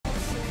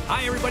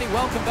Hi, everybody.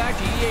 Welcome back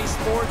to EA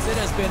Sports. It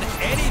has been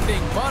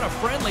anything but a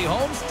friendly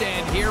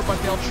homestand here, but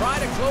they'll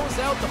try to close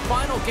out the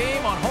final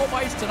game on home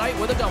ice tonight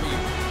with a W.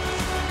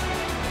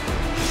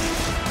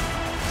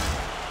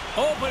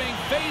 Opening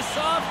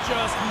face-off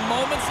just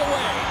moments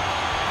away.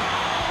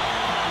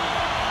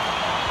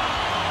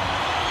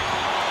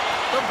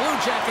 The Blue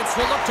Jackets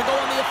will look to go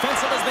on the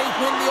offensive as they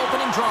win the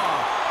opening draw.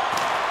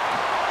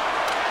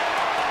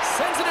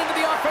 Sends it into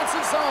the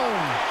offensive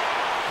zone.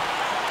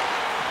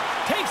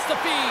 Takes the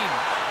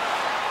feed.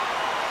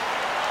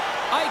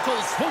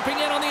 Eichel swooping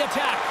in on the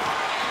attack.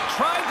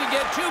 Tried to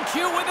get too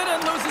cute with it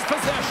and loses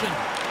possession.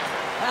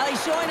 Well,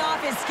 he's showing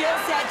off his skill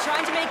set,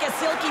 trying to make a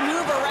silky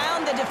move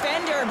around the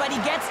defender, but he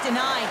gets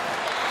denied.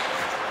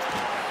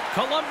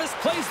 Columbus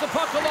plays the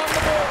puck along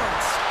the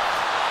boards.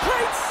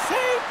 Great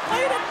save,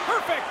 played it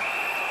perfect.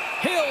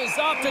 Hills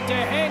opted to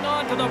hang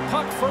on to the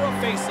puck for a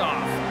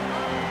faceoff.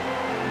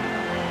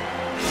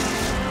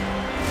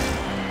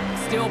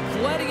 Still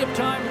plenty of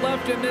time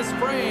left in this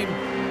frame.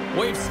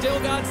 We've still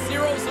got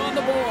zeros on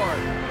the board.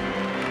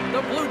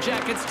 The Blue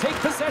Jackets take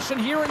possession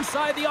here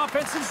inside the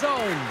offensive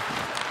zone.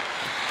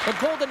 The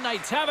Golden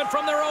Knights have it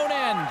from their own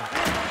end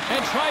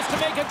and tries to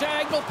make a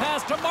diagonal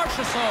pass to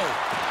Marchessault.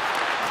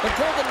 The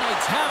Golden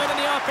Knights have it in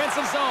the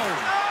offensive zone.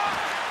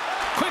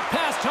 Quick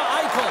pass to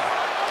Eichel.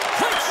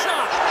 Quick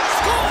shot.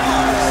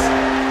 Scores!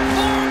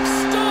 Mark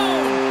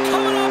Stone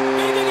coming up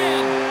big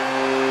again.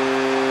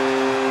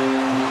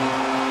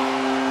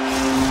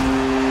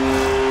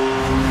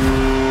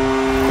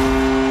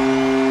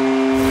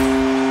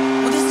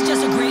 Well, this is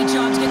just a great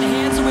job to get the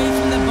hands away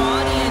from the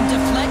body and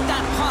deflect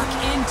that puck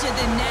into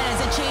the net as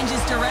it changes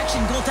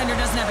direction. Goaltender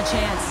doesn't have a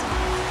chance.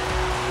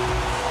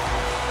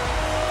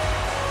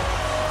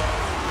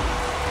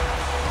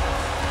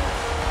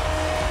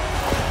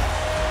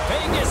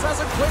 Vegas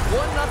has a quick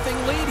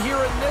 1-0 lead here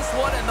in this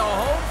one, and the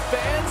home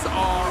fans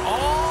are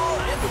all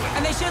into it.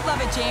 And they should love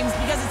it, James,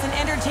 because it's an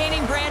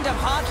entertaining brand of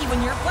hockey.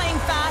 When you're playing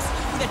fast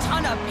with a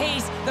ton of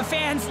pace, the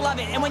fans love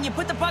it. And when you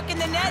put the puck in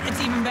the net,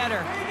 it's even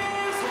better.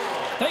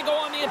 They go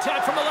on the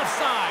attack from the left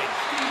side.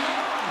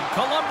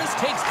 Columbus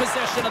takes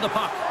possession of the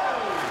puck.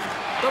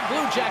 The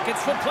Blue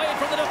Jackets will play it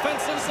from the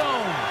defensive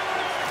zone.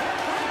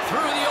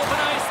 Through the open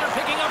ice, they're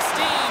picking up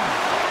steam.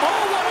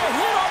 Oh, what a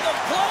hit on the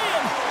play,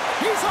 and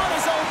he's on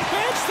his own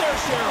bench there,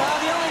 Cheryl. Well,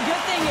 the only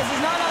good thing is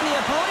he's not on the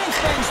opponent's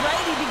bench,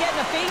 right? He'd be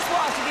getting a face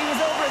wash if he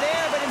was over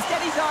there, but instead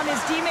he's on his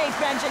teammate's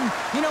bench, and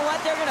you know what?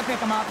 They're going to pick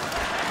him up.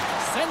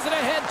 Sends it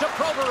ahead to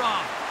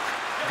Provorov.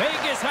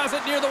 Vegas has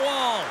it near the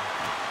wall.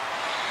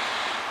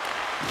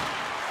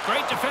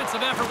 Great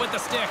defensive effort with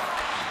the stick.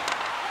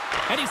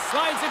 And he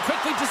slides it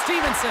quickly to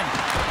Stevenson.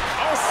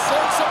 All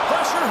sorts of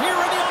pressure here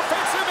in the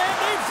offensive end.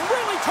 They've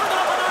really turned it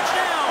up a notch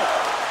now.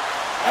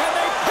 And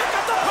they pick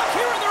up the puck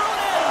here in their own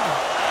end.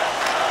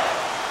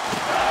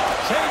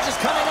 Change is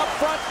coming up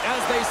front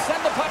as they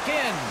send the puck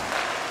in.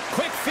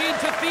 Quick feed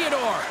to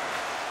Theodore.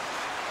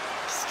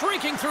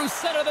 Streaking through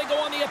center, they go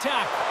on the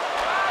attack.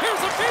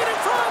 Here's a feed in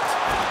front.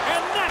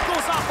 And that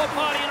goes off the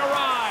body in a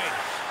ride.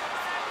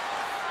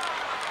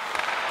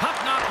 Puck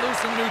knocked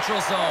loose in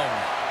neutral zone.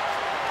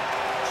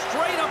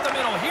 Straight up the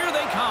middle. Here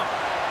they come.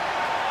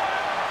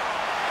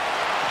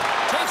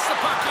 Takes the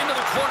puck into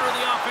the corner of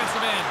the offensive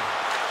end.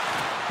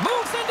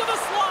 Moves into the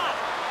slot.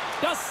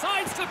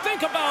 Decides to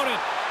think about it.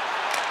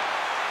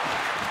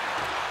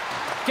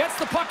 Gets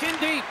the puck in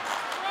deep.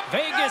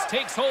 Vegas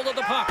takes hold of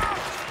the puck.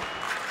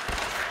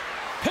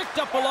 Picked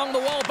up along the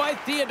wall by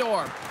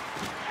Theodore.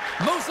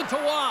 Moves it to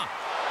Waugh.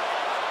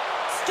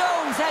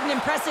 Stone's had an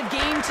impressive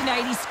game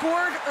tonight. He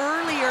scored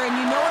earlier, and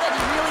you know that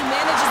he really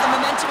manages the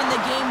momentum in the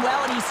game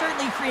well, and he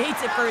certainly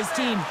creates it for his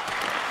team.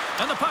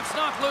 And the puck's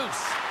knocked loose.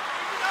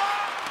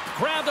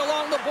 Grabbed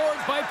along the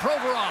boards by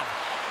Provorov.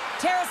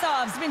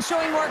 Tarasov's been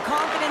showing more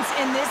confidence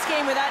in this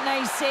game with that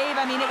nice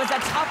save. I mean, it was a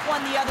tough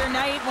one the other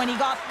night when he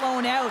got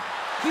blown out.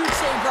 Huge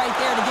save right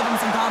there to give him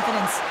some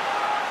confidence.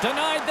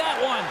 Denied that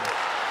one.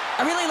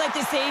 I really like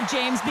this save,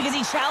 James, because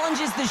he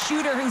challenges the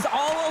shooter who's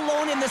all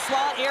alone in the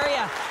slot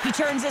area. He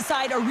turns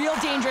aside a real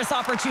dangerous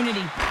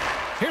opportunity.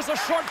 Here's a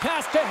short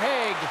pass to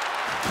Haig.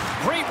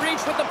 Great reach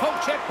with the poke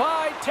check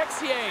by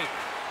Texier.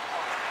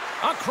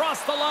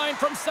 Across the line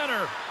from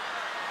center.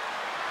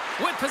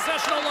 With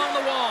possession along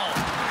the wall.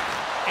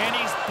 And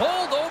he's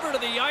bowled over to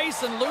the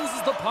ice and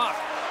loses the puck.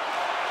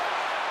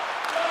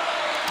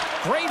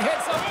 Great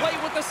heads-up play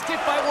with the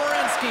stick by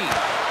Werenski.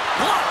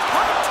 Blocked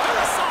by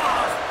Tarasov.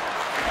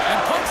 And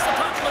pokes the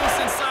puck loose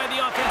inside the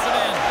offensive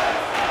end.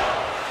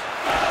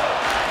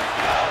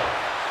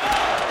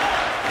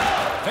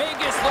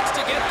 Vegas looks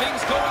to get things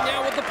going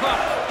now with the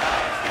puck.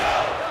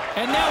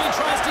 And now he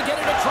tries to get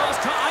it across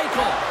to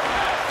Eichel.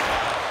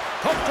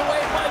 Poked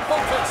away by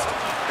Boqvist.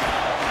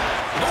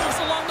 Moves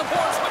along the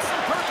boards with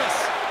some purpose.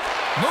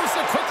 Moves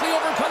it quickly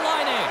over to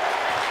Laine.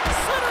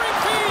 Centering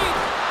feed.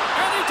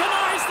 And he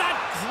denies that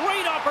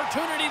great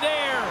opportunity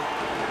there.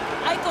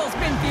 Eichel's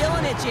been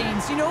feeling it,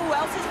 James. You know who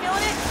else is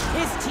feeling it?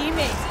 His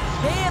teammates.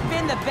 They have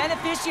been the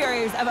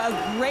beneficiaries of a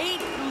great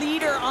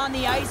leader on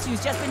the ice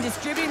who's just been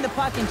distributing the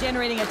puck and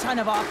generating a ton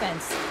of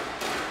offense.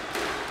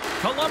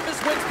 Columbus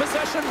wins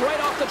possession right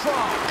off the draw.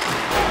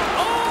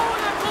 Oh,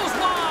 and that goes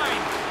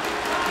wide.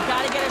 You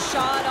got to get a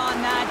shot on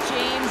that,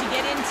 James. You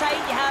get in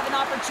tight, you have an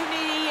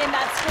opportunity in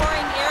that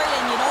scoring area,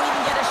 and you don't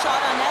even get a shot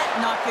on net.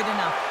 Not good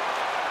enough.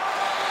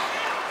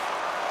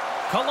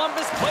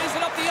 Columbus plays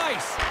it up the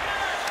ice.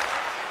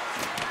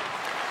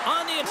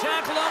 On the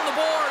attack along the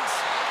boards.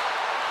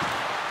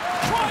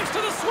 Drives to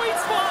the sweet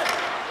spot.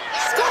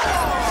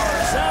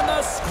 Scores! And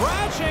the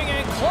scratching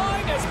and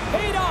clawing has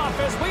paid off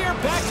as we are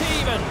back to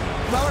even.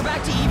 Well, we're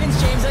back to evens,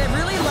 James, and I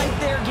really like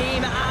their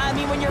game. I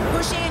mean, when you're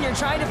pushing and you're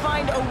trying to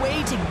find a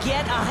way to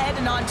get ahead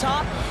and on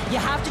top, you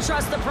have to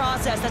trust the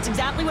process. That's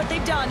exactly what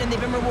they've done, and they've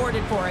been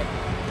rewarded for it.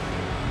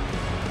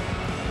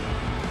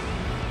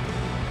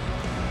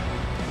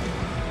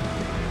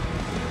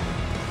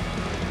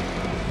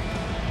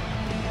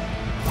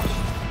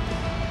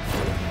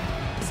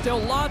 Still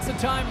lots of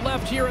time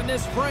left here in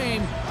this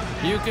frame.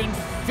 You can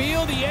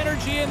feel the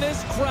energy in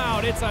this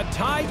crowd. It's a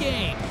tie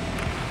game.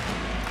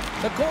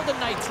 The Golden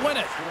Knights win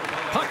it.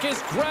 Puck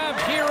is grabbed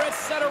here at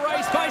center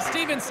ice by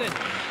Stevenson.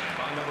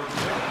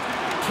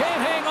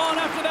 Can't hang on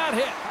after that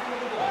hit.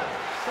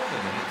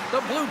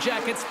 The Blue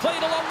Jackets played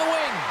along the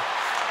wing.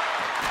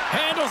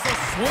 Handles a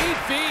sweet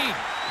feed.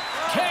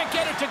 Can't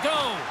get it to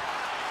go.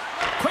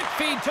 Quick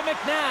feed to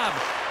McNabb.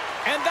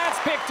 And that's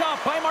picked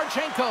off by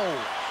Marchenko.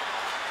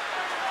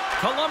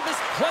 Columbus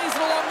plays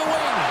it along the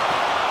wing.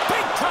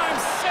 Big-time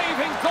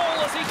saving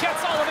goal as he gets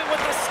all of it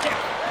with the stick.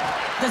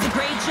 Does a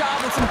great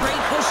job with some great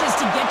pushes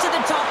to get to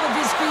the top of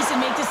his crease and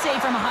make the save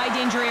from a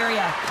high-danger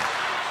area.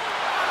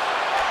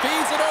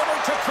 Feeds it over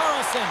to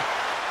Carlson.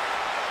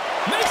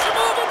 Makes a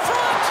move in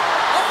front.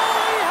 Oh,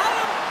 he had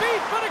him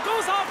beat, but it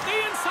goes off the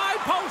inside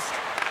post.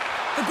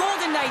 The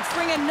Golden Knights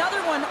bring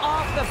another one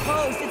off the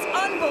post. It's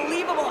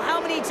unbelievable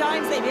how many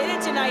times they've hit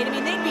it tonight. I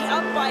mean, they'd be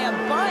up by a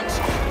bunch.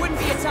 Wouldn't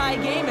be a tie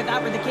game if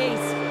that were the case.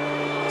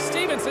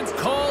 Stevenson's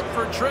called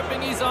for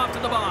tripping. He's off to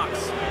the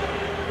box.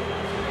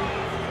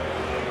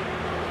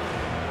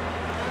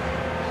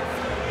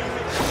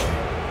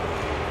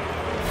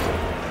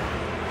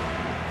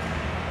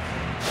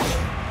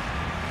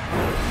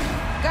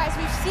 Guys,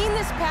 we've seen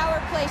this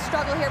power play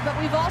struggle here, but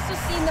we've also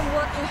seen them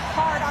working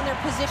hard on their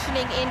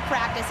positioning in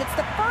practice. It's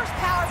the first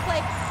power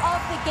play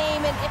of the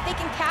game, and if they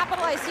can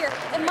capitalize here,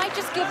 it might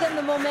just give them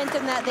the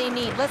momentum that they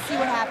need. Let's see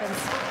what happens.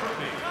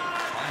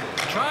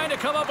 Trying to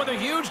come up with a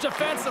huge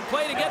defensive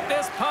play to get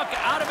this puck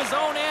out of his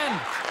own end.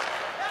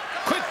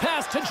 Quick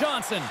pass to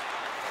Johnson.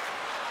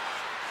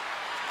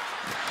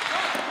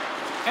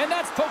 And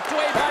that's poked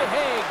away by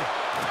Haig.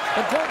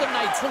 The Golden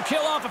Knights will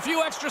kill off a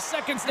few extra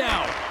seconds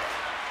now.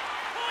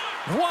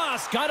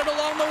 Ross got it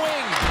along the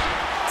wing.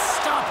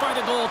 Stopped by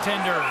the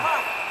goaltender.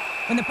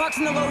 When the puck's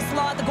in the low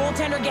slot, the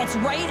goaltender gets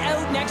right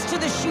out next to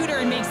the shooter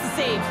and makes the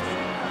save.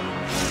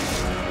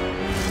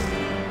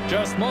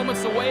 Just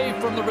moments away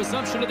from the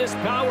resumption of this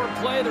power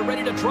play. They're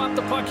ready to drop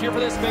the puck here for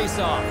this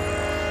faceoff.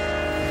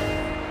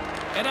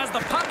 And as the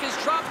puck is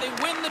dropped, they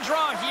win the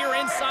draw here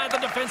inside the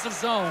defensive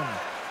zone.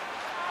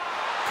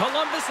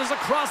 Columbus is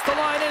across the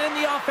line and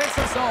in the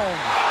offensive zone.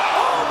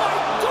 Oh my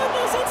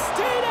goodness, it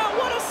stayed out.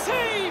 What a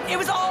save! It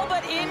was all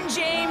but in,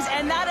 James,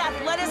 and that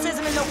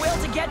athleticism and the will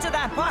to get to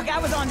that puck,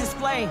 that was on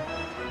display.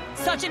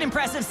 Such an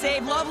impressive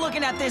save. Love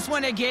looking at this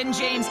one again,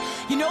 James.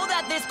 You know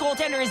that this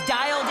goaltender is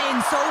dialed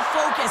in, so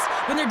focused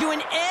when they're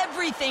doing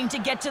everything to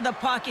get to the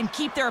puck and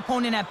keep their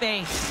opponent at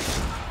bay.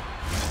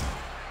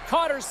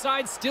 Cotter's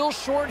side still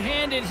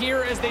short-handed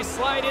here as they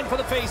slide in for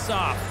the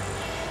faceoff.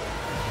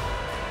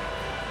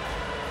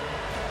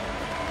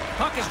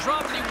 Puck is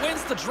dropped and he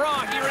wins the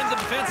draw here in the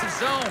defensive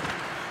zone.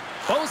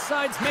 Both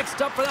sides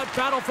mixed up for that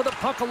battle for the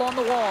puck along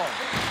the wall.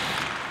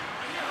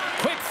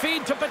 Quick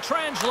feed to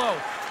Pietrangelo.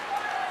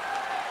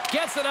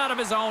 Gets it out of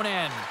his own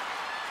end.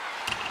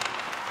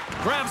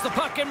 Grabs the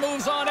puck and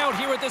moves on out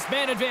here with this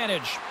man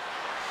advantage.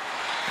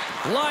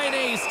 Line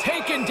ace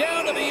taken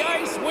down to the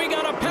ice. We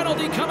got a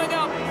penalty coming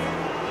up.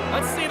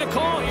 Let's see the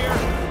call here.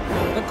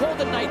 The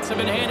Golden Knights have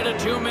been handed a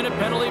 2-minute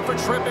penalty for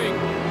tripping.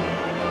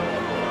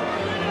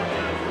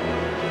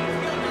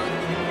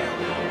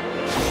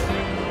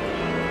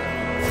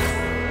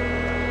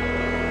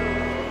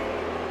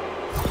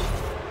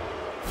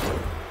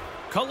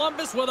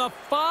 Columbus with a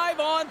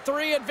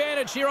 5-on-3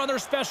 advantage here on their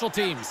special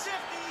teams.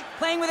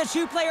 Playing with a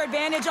two-player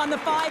advantage on the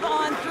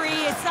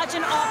 5-on-3 is such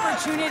an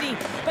opportunity,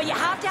 but you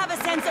have to have a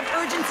sense of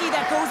urgency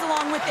that goes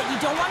along with it. You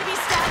don't want to be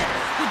static.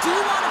 You do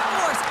want to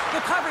force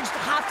the coverage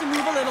to have to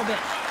move a little bit.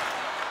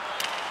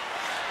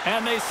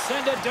 And they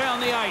send it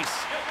down the ice.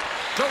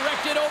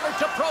 Directed over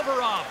to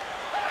Provorov.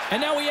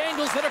 And now he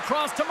angles it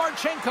across to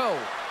Marchenko.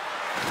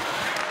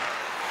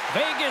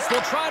 Vegas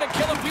will try to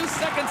kill a few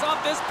seconds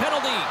off this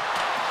penalty.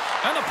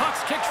 And the puck's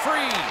kicked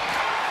free.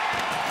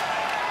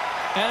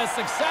 And a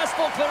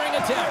successful clearing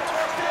attempt.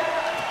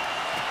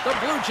 The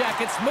Blue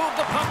Jackets move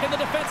the puck in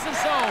the defensive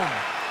zone.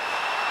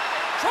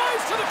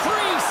 Drives to the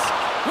crease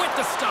with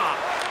the stop.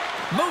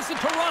 Moves it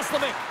to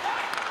Roslovic.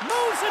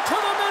 Moves it to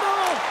the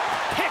middle.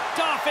 Picked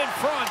off in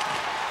front.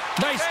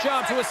 Nice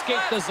job to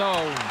escape the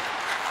zone.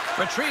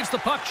 Retrieves the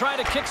puck, trying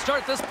to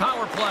kickstart this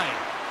power play.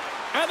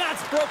 And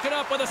that's broken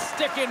up with a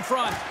stick in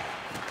front.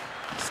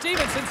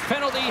 Stevenson's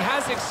penalty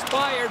has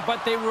expired,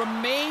 but they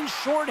remain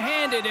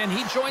shorthanded, and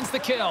he joins the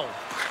kill.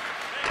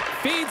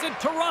 Feeds it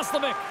to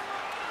Roslovic.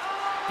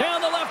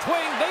 Down the left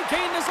wing, they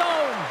gain the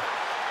zone.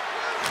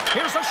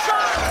 Here's a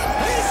shot.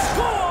 He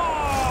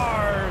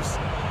scores!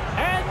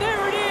 And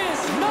there it is,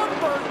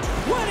 number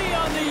 20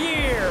 on the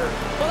year.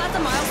 Well, that's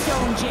a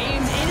milestone,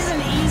 James. It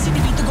isn't easy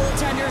to beat the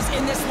goaltenders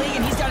in this league,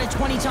 and he's done it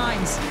 20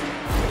 times.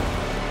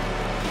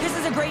 This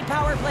is a great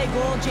power play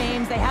goal,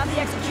 James. They have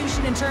the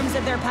execution in terms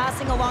of their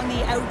passing along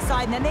the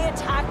outside, and then they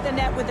attack the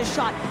net with a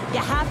shot. You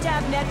have to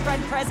have net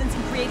front presence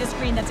and create a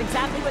screen. That's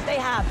exactly what they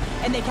have,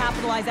 and they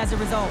capitalize as a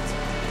result.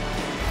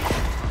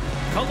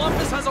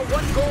 Columbus has a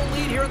one-goal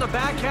lead here in the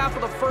back half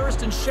of the first,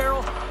 and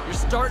Cheryl, you're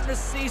starting to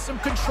see some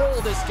control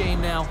this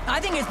game now.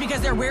 I think it's because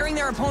they're wearing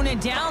their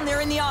opponent down.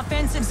 They're in the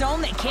offensive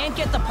zone. They can't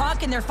get the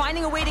puck, and they're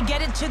finding a way to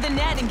get it to the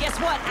net. And guess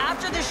what?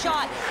 After the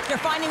shot,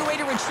 they're finding a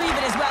way to retrieve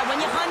it as well. When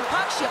you hunt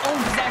pucks, you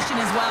own possession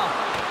as well.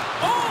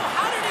 Oh,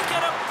 how did he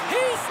get a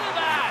piece of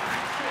that?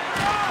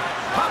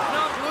 Puck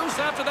knocked loose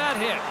after that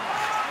hit.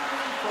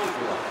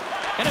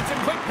 And it's a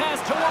quick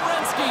pass to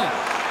Werenski.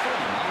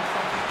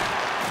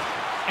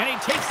 And he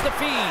takes the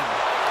feed.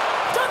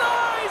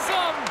 Denies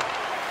him!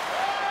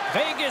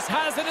 Vegas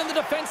has it in the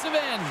defensive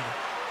end.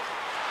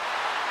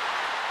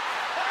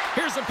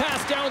 Here's a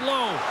pass down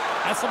low.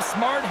 That's some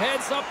smart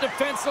heads-up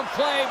defensive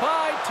play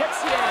by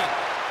Texier.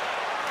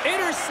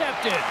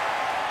 Intercepted.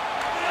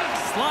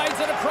 Slides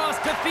it across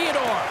to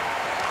Theodore.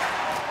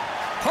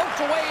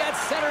 Poked away at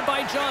center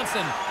by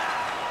Johnson.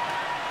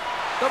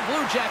 The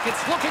Blue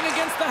Jackets looking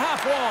against the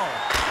half wall.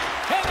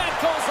 And that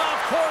goes off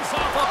course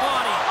off a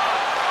body.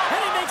 And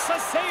he makes a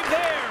save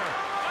there.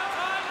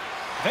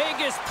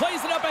 Vegas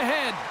plays it up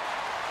ahead.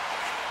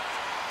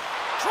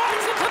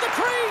 Drives it to the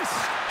crease.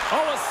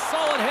 Oh, a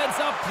solid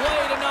heads-up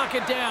play to knock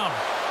it down.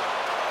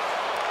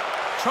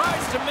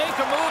 Tries to make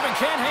a move and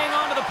can't hang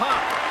on to the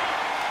puck.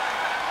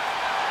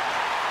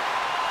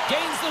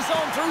 Gains the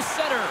zone through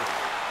center.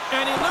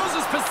 And he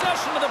loses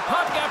possession of the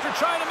puck after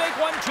trying to make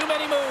one too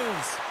many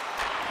moves.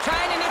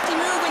 Trying a nifty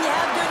move when you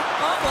have good...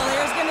 Oh, well,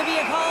 there's going to be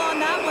a call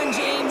on that one,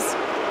 James.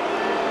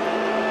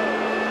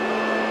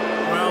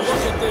 Well,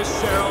 look at this,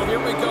 Cheryl. Here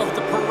we go.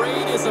 The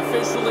parade is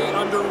officially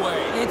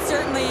underway. It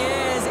certainly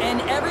is,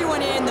 and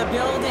everyone in the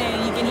building,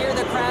 you can hear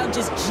the crowd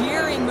just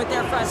jeering with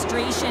their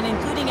frustration,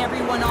 including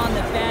everyone on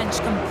the bench,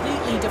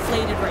 completely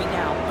deflated right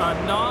now. A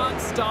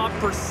non-stop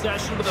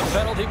procession to the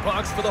penalty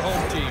box for the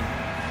home team.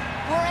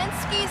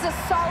 Werenski's a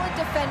solid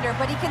defender,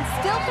 but he can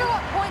still throw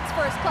up points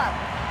for his club.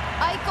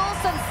 Eichel's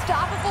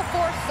unstoppable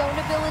force zone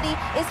ability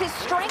is his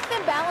strength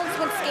and balance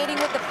when skating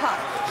with the puck.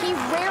 He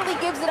rarely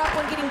gives it up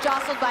when getting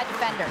jostled by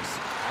defenders.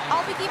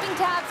 I'll be keeping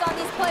tabs on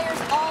these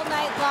players all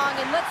night long,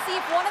 and let's see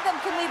if one of them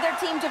can lead their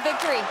team to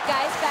victory.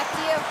 Guys, back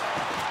to you.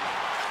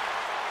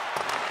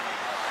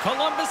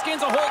 Columbus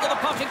gains a hold of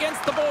the puck against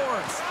the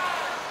boards.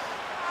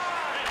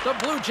 The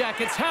Blue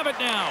Jackets have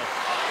it now.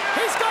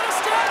 He's got a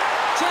step.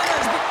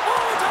 Jenner's...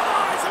 Oh,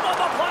 denies him on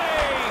the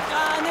play.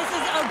 And this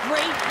is a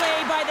great play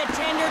by the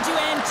tender to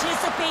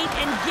anticipate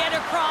and get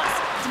across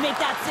to make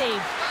that save.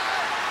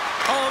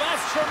 Oh,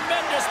 that's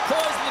tremendous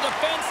poise in the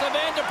defensive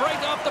end to break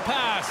off the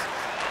pass.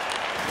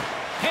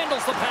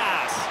 Handles the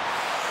pass.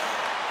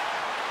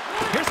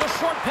 Here's a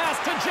short pass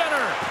to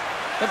Jenner.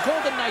 The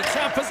Golden Knights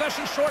have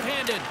possession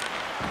shorthanded.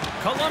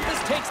 Columbus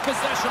takes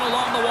possession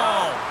along the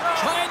wall.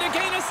 Trying to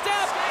gain a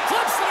step.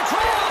 Flips it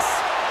across.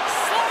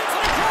 Slides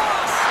it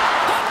across.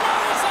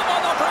 Denies him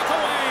on the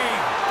breakaway.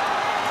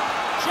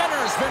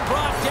 Jenner's been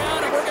brought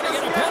down, and we're going to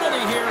get a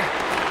penalty here.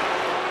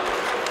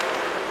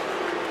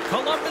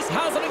 Columbus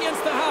has it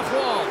against the half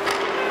wall.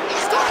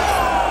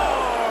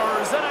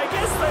 Scores! And I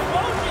guess they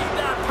won't need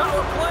that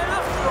power play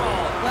after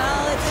all.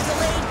 Well, it's a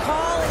delayed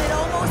call, and it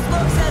almost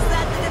looks as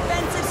that the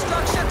defensive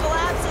structure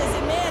collapses.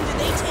 And man, did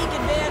they take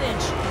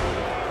advantage.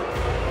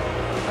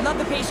 I love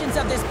the patience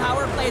of this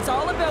power play. It's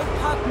all about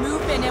puck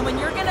movement, and when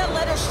you're going to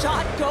let a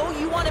shot go,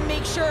 you want to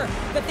make sure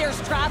that there's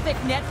traffic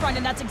net front,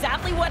 and that's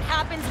exactly what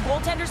happens. The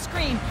goaltenders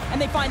scream, and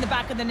they find the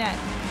back of the net.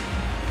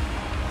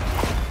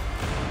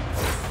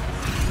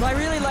 Well, I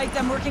really like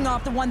them working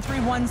off the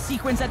 1-3-1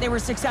 sequence that they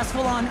were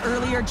successful on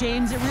earlier,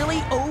 James. It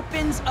really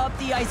opens up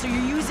the ice, so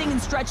you're using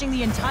and stretching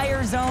the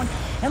entire zone.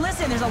 And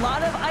listen, there's a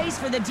lot of ice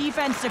for the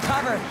defense to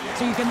cover,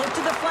 so you can look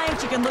to the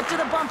flanks, you can look to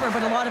the bumper,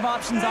 but a lot of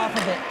options off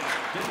of it.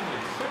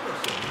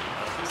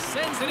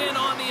 Sends it in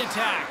on the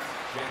attack.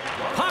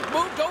 Puck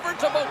moved over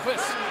to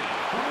Boqvist.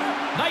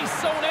 Nice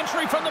zone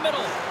entry from the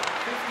middle.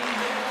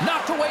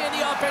 Knocked away in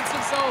the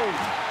offensive zone.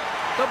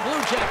 The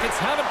Blue Jackets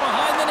have it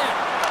behind the net.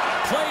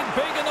 Played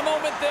big in the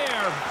moment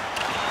there.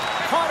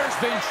 Carter's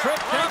been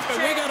tripped up,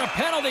 and we got a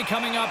penalty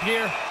coming up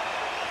here.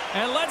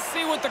 And let's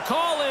see what the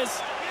call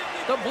is.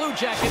 The Blue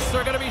Jackets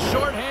are going to be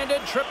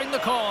shorthanded, tripping the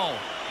call.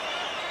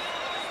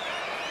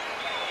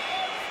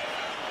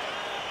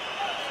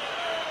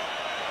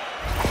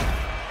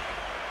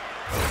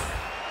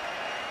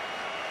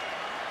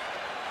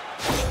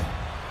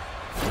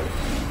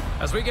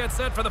 As As we get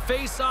set for the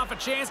face-off, a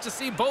chance to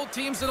see both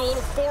teams in a little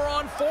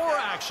 4-on-4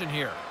 action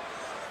here.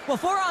 Well,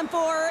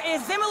 4-on-4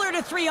 is similar to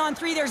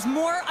 3-on-3. There's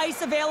more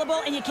ice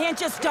available, and you can't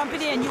just dump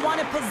it in. You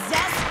want to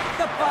possess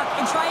the puck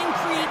and try and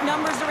create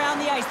numbers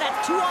around the ice.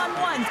 That's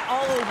 2-on-1s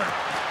all over.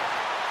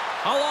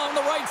 Along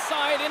the right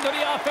side into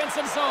the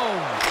offensive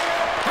zone.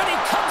 And he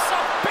comes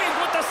up big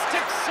with the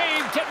stick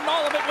save, getting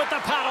all of it with the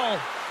paddle.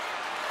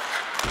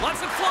 Lets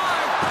it fly,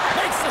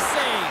 makes the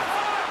save.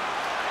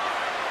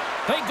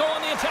 They go on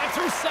the attack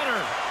through center.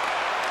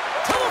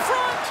 To the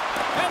front,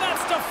 and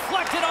that's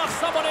deflected off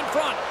someone in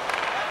front.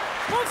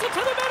 Moves it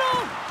to the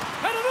middle,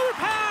 and another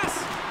pass.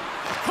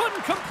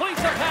 Couldn't complete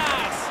the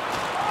pass.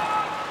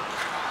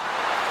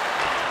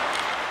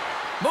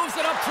 Moves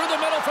it up through the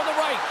middle from the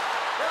right.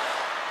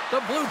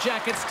 The Blue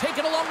Jackets take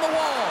it along the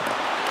wall.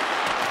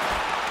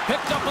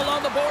 Picked up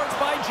along the boards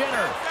by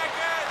Jenner.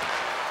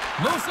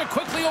 Moves it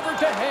quickly over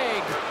to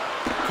Haig.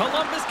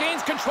 Columbus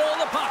gains control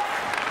of the puck.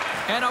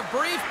 And a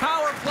brief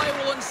power play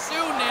will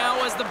ensue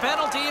now as the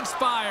penalty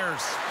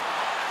expires.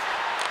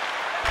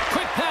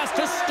 Quick pass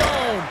to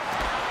Stone.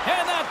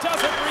 And that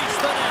doesn't reach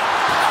the net.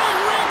 And he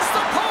rings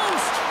the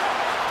post.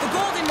 The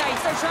Golden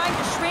Knights are trying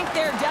to shrink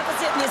their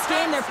deficit in this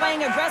game. They're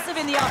playing aggressive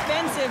in the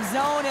offensive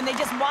zone, and they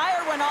just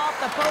wire one off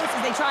the post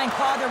as they try and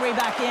claw their way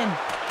back in.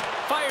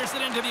 Fires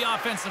it into the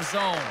offensive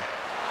zone.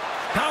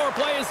 Power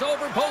play is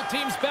over. Both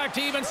teams back to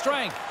even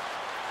strength.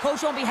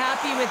 Coach won't be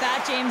happy with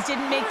that, James.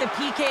 Didn't make the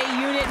PK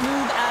unit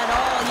move at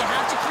all. You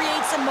have to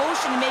create some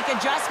motion and make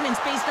adjustments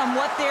based on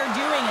what they're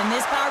doing, and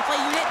this power play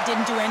unit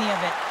didn't do any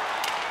of it.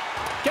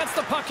 Gets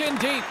the puck in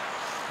deep.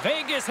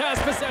 Vegas has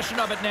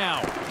possession of it now.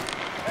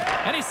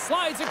 And he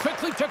slides it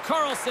quickly to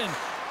Carlson.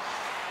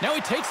 Now he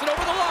takes it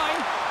over the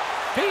line.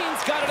 Bean's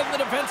got it in the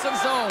defensive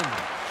zone.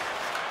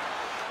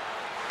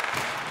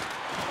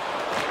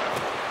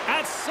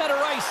 At center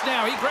ice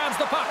now. He grabs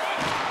the puck.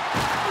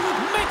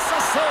 Makes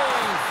a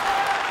save.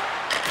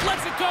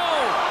 Lets it go.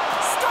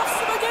 Stuffs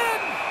him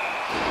again.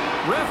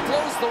 Ref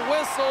blows the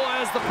whistle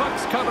as the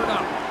puck's covered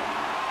up.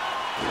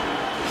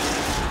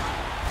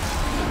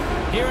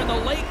 Here in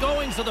the late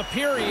goings of the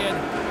period,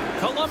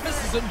 Columbus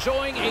is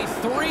enjoying a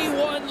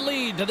 3-1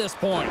 lead to this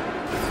point.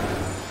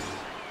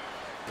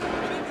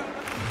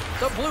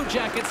 The Blue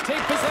Jackets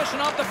take possession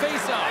off the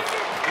faceoff.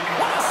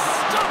 What a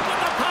stop with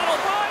the paddle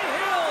by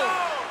Hill!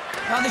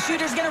 Well, the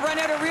shooter's going to run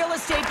out of real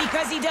estate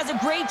because he does a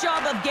great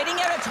job of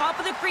getting out on top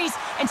of the crease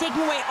and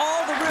taking away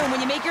all the room. When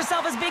you make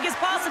yourself as big as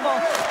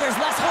possible, there's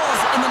less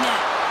holes in the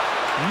net.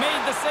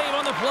 Made the save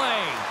on the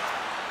play.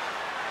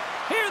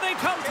 Here they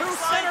come through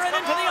center and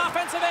into the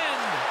offensive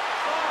end.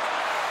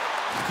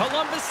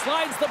 Columbus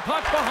slides the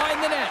puck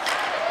behind the net.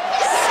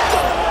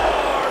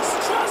 Scores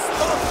just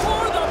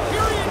before the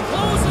period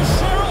closes,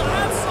 Cheryl.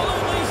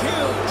 Absolutely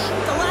huge.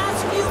 The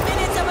last few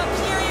minutes of a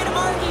period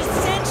are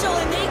essential,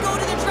 and they go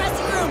to the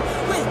dressing room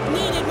with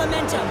needed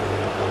momentum.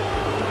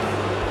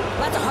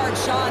 That's a hard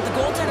shot. The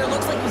goaltender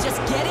looks like he's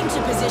just getting to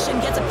position,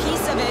 gets a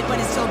piece of it,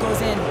 but it still goes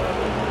in.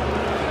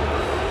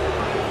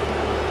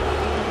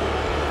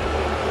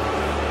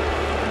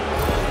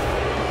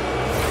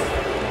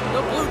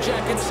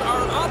 Jackets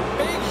are up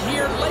big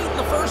here late in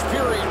the first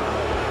period.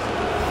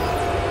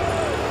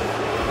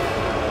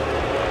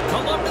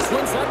 Columbus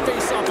wins that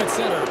faceoff at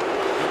center.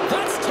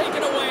 That's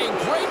taken away.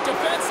 Great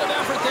defensive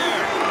effort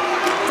there.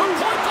 From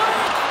point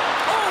blank.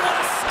 Oh, what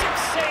a stick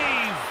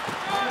save.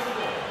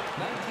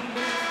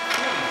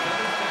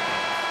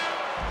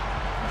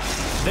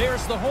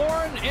 There's the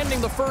horn, ending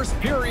the first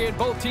period.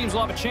 Both teams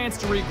will have a chance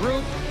to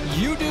regroup.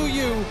 You do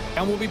you,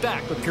 and we'll be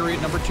back with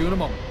period number 2 in a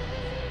moment.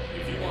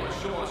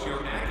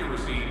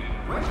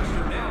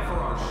 Register now for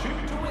our Shoot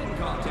to Win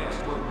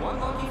contest, where one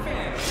lucky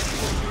fan will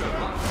shoot a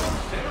puck from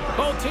center.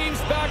 Both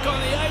teams back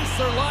on the ice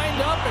are lined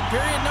up, and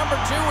period number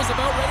 2 is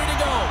about ready to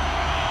go.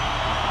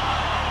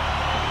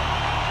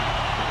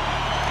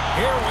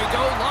 Here we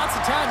go. Lots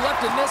of time left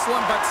in this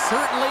one, but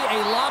certainly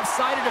a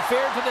lopsided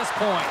affair to this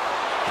point.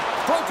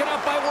 Broken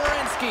up by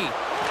Werenski.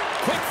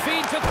 Quick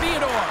feed to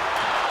Theodore.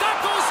 That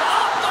goes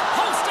off the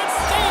post and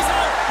stays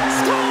out.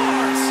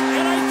 Scores!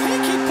 And I think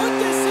he put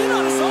this in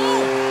on his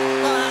own.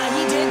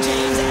 He did,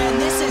 James, and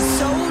this is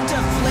so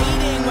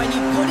deflating when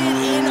you put it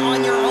in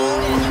on your own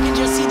and you can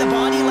just see the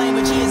body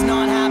language. He is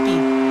not happy.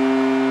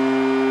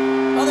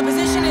 Well, the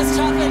position is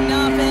tough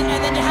enough, and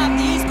then to have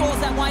these goals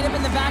that wind up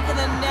in the back of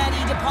the net,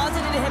 he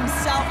deposited it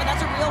himself, and that's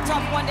a real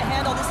tough one to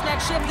handle. This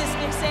next shift, this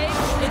big save,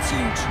 it's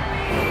huge.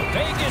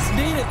 Vegas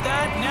needed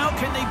that. Now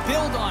can they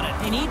build on it?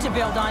 They need to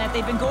build on it.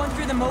 They've been going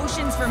through the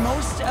motions for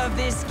most of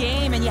this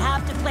game, and you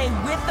have to play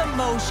with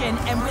emotion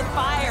and with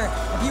fire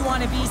if you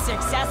want to be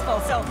successful.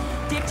 So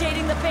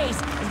dictating the pace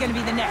is going to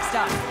be the next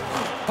up.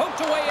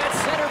 Poked away at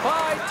center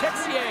by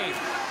Texier.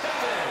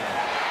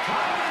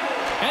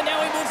 And now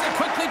he moves it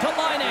quickly to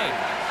Laine.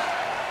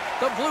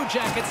 The Blue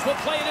Jackets will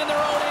play it in their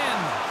own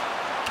end.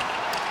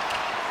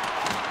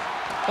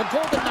 The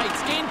Golden Knights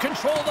gain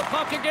control of the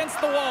puck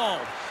against the wall.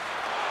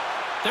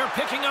 They're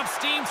picking up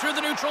steam through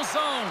the neutral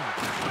zone.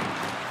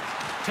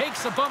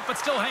 Takes a bump, but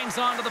still hangs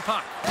on to the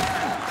puck.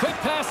 Quick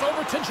pass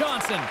over to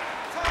Johnson.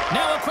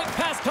 Now a quick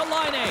pass to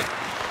Line.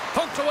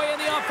 Poked away in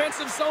the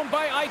offensive zone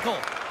by Eichel.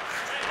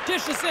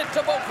 Dishes it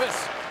to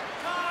Boqvist.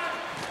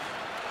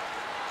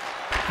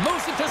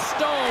 Moves it to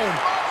Stone.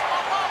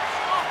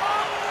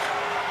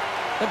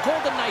 The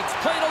Golden Knights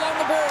played along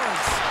the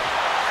boards.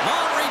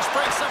 Long reach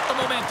breaks up the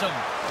momentum.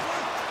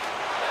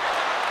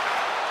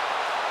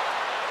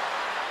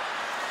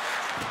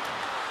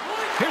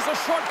 Here's a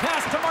short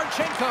pass to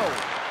Marchenko.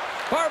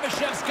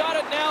 Barbashev's got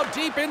it now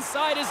deep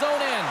inside his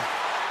own end.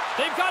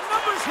 They've got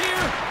numbers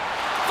here.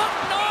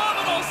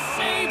 Phenomenal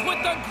save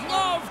with the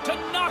glove to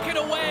knock it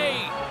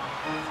away.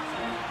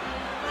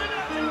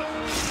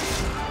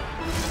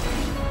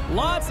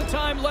 Lots of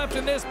time left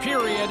in this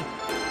period.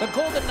 The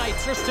Golden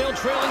Knights are still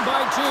trailing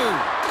by 2.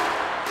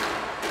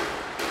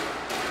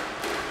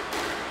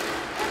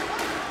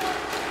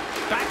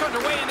 Back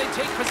underway, and they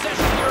take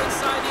possession here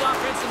inside the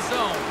offensive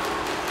zone.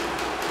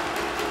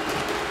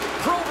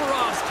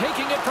 Provorov's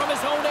taking it from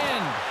his own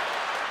end.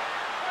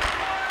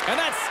 And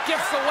that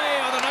skips away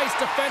on a nice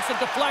defensive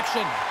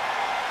deflection.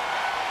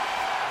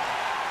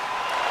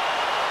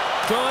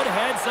 Good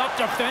heads-up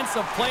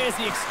defensive play as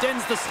he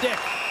extends the stick.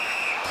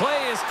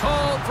 Play is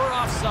called for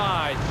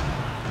offside.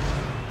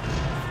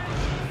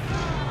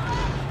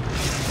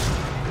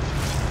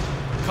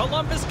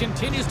 Columbus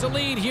continues to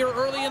lead here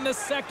early in this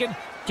second,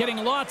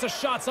 getting lots of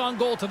shots on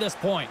goal to this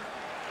point.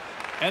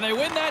 And they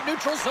win that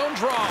neutral zone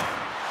draw.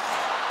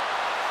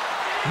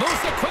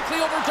 Moves it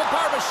quickly over to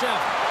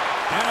Barbashev.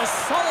 And a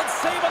solid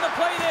save on the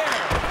play there.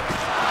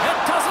 It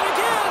does it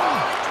again!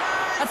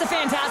 That's a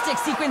fantastic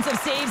sequence of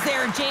saves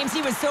there, James. He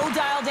was so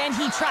dialed in,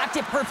 he tracked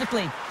it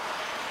perfectly.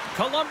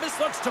 Columbus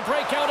looks to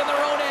break out in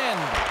their own end.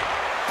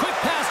 Quick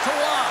pass to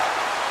Waugh.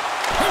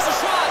 Here's a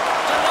shot.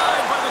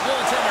 Denied by the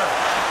goaltender.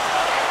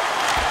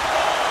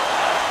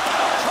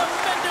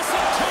 Tremendous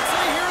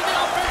intensity here in the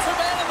offensive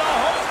end, and the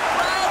whole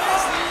crowd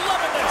is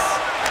loving this.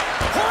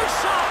 Point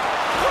shot.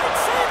 Great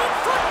save in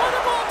front by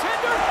the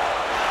goaltender.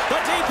 The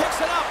D picks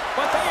it up,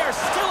 but they are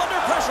still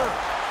under pressure.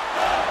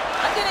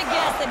 I'm going to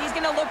guess that he's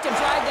going to look to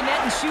drive the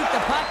net and shoot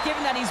the puck,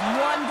 given that he's 1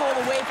 goal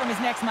away from his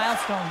next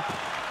milestone.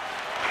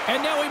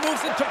 And now he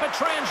moves it to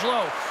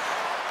Pietrangelo.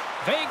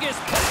 Vegas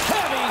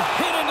heavy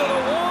hit into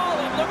the wall,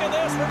 and look at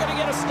this. We're going to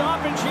get a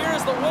stoppage here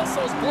as the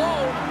whistle's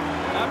blown.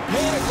 That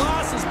pane of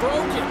glass is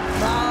broken.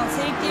 Well,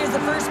 safety is the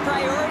first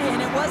priority,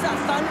 and it was a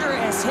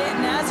thunderous hit,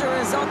 and as a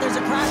result,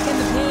 there's a crack in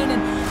the pane,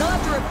 and they'll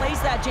have to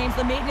replace that, James.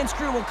 The maintenance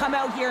crew will come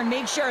out here and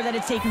make sure that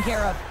it's taken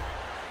care of.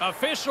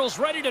 Officials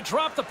ready to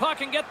drop the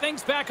puck and get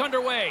things back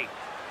underway.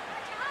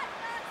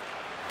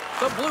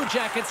 The Blue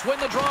Jackets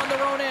win the draw on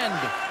their own end.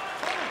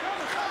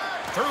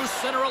 Through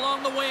center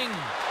along the wing.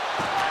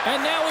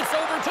 And now it's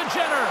over to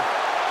Jenner.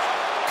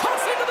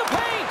 Cuts into the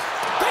paint.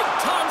 Big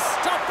time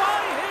stuff by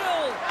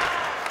Hill.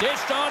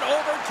 Dished on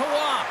over to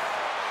Waugh.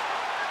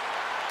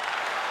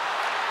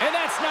 And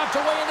that's knocked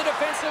away in the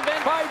defensive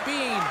end by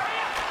Bean.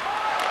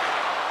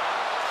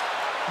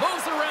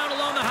 Moves it around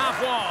along the half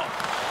wall.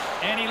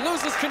 And he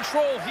loses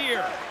control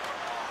here.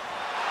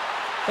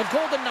 The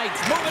Golden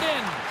Knights move it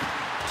in.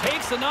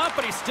 Takes enough,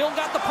 but he's still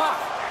got the puck.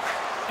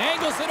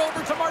 Angles it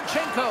over to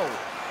Marchenko.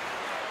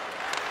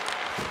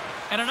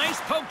 And a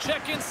nice poke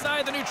check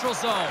inside the neutral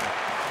zone.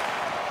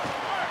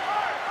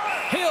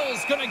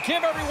 Hill's going to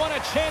give everyone a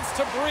chance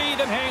to breathe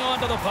and hang on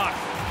to the puck.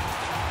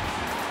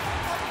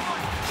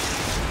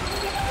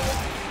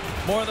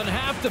 More than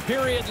half the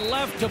period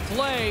left to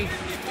play.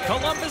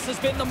 Columbus has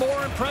been the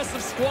more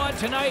impressive squad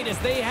tonight as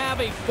they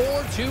have a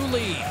 4-2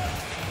 lead.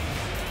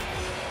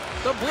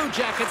 The Blue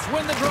Jackets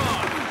win the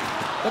draw.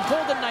 The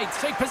Golden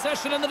Knights take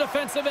possession in the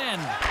defensive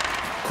end.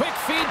 Quick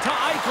feed to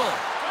Eichel.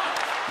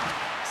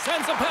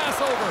 Sends a pass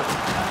over.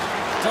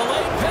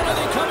 Delayed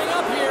penalty coming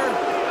up here.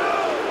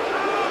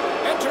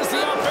 Enters the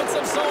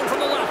offensive zone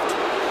from the left.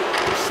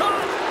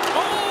 Shot.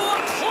 Oh,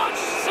 a clutch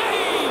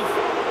save.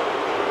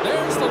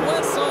 There's the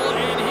whistle,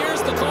 and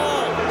here's the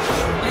call.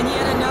 And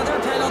yet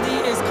another penalty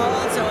is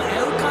called, so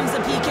out comes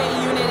the PK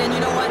unit, and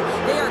you know what?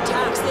 They are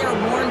taxed, they are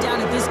worn down.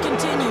 If this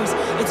continues,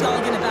 it's all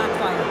going to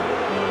backfire.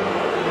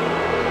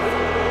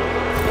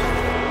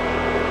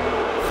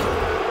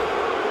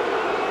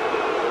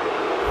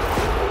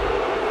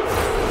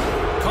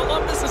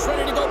 Columbus is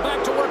ready to go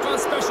back to work on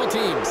special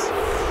teams.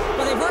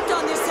 Well, they've worked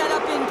on this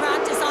setup in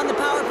practice on the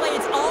power play.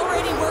 It's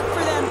already worked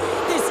for them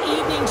this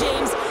evening,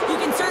 James. You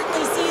can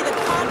certainly see the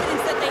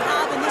confidence that they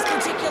have in this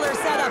particular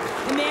setup.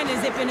 And man,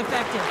 has it been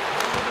effective.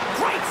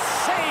 Great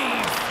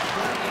save!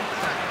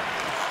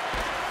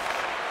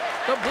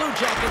 The Blue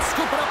Jackets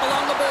scoop it up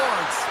along the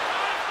boards.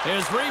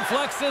 His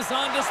reflexes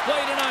on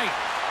display tonight.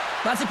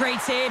 That's a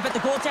great save, but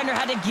the goaltender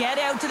had to get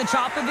out to the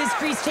top of his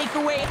crease, take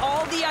away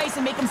all the ice,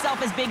 and make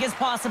himself as big as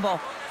possible.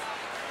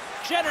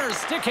 Jenner's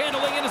stick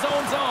handling in his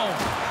own zone.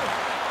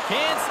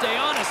 Can't stay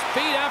on his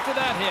feet after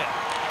that hit.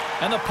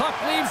 And the puck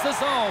leaves the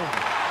zone.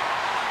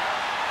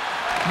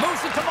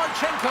 Moves it to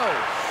Marchenko.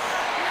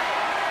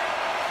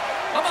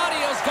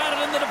 Amadio's got it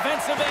in the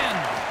defensive end.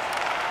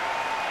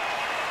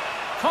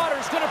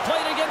 Carter's going to play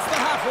it against the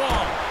half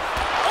wall.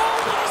 Oh,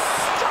 what a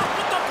stop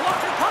with the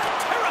blocker by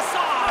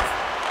Tarasov.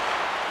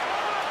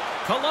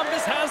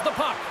 Columbus has the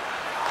puck.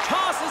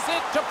 Tosses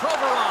it to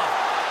Provorov.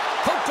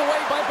 Poked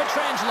away by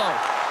Pietrangelo.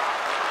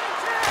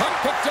 Puck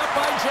picked up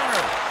by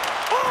Jenner.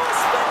 Oh, a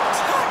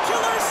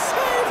spectacular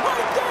save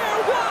right there!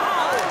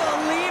 Wow!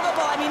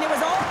 Unbelievable. I mean, it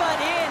was all but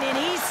in, and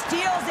he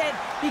steals it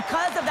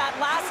because of that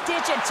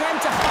last-ditch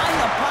attempt to find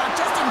the puck.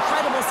 Just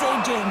incredible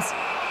save, James.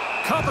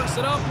 Covers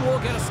it up, and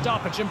we'll get a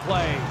stoppage in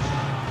play.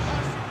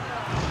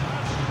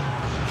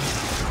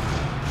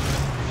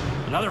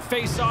 Another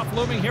face-off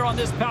looming here on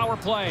this power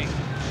play.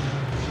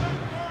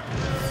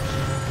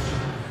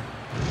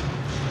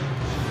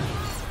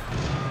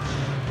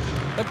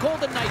 The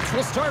Golden Knights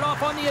will start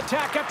off on the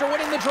attack after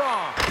winning the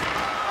draw.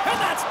 And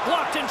that's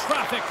blocked in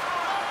traffic.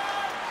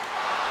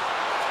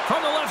 From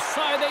the left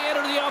side, they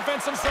enter the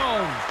offensive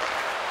zone.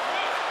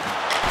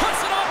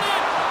 Puts it on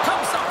net.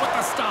 Comes up with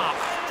the stop.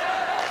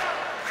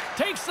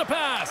 Takes the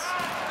pass.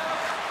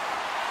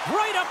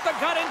 Right up the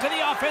gut into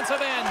the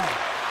offensive end.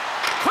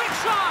 Quick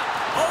shot.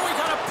 Oh, he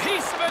got a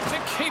piece of it to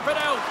keep it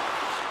out.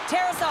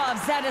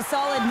 Tarasov's had a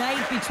solid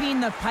night between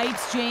the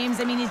pipes,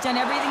 James. I mean, he's done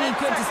everything he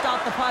could to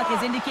stop the puck,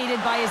 as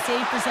indicated by his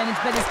save percentage,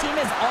 but his team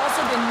has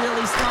also been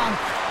really strong.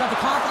 Got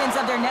the confidence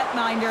of their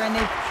netminder, and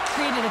they've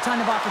created a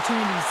ton of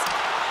opportunities.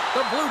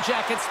 The Blue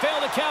Jackets fail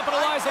to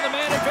capitalize on the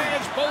man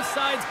advantage. Both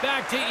sides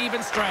back to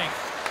even strength.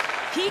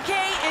 PK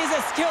is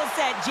a skill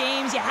set,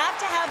 James. You have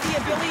to have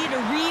the ability to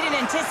read and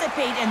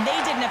anticipate, and they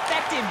did an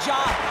effective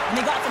job, and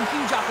they got some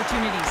huge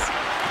opportunities.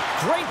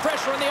 Great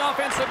pressure on the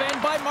offensive end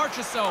by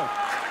Marchessault.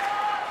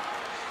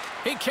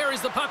 He carries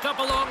the puck up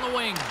along the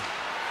wing.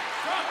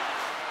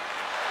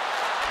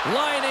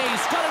 Line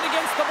A's got it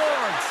against the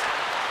boards.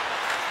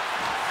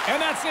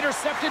 And that's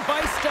intercepted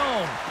by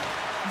Stone.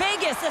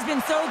 Vegas has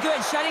been so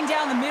good shutting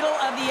down the middle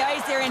of the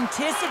ice. They're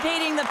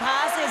anticipating the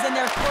passes, and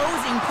they're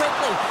closing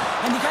quickly.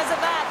 And because of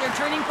that, they're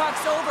turning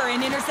pucks over and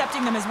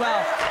intercepting them as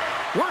well.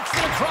 Works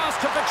it across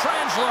to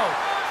Pietrangelo.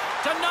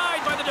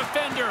 Denied by the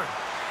defender.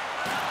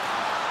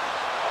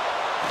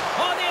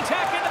 On the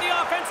attack into the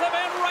offensive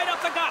end, right up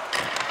the gut.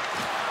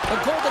 The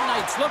Golden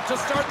Knights look to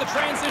start the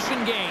transition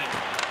game.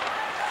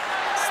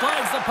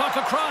 Slides the puck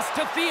across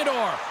to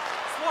Theodore.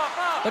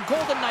 The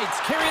Golden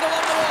Knights carry it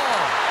along the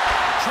wall.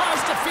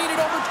 Tries to feed it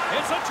over.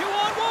 It's a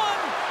 2-on-1.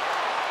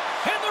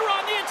 And they're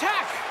on the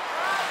attack.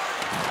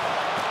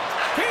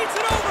 Feeds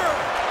it over.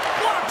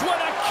 Blocked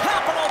with a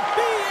capital B,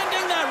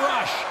 ending that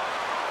rush.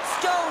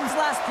 Stone's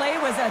last play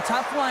was a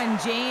tough one,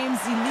 James.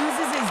 He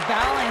loses his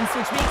balance,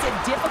 which makes it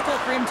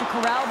difficult for him to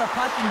corral the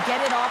puck and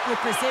get it off with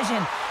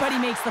precision, but he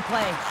makes the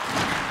play.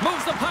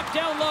 Moves the puck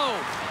down low.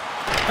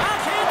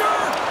 Backhander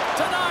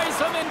denies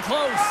him in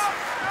close.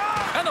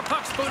 And the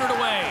puck's booted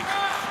away.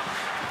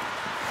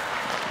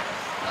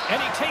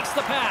 And he takes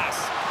the pass.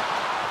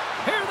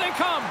 Here they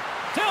come.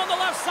 Down the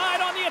left side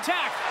on the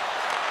attack.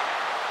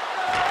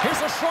 Here's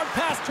a short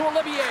pass to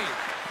Olivier.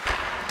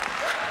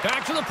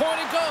 Back to the point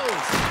it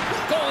goes.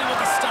 Goalie with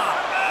the stop.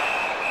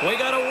 We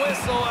got a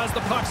whistle as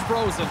the puck's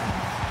frozen.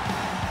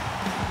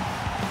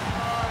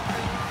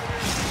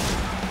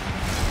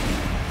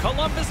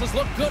 Columbus has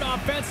looked good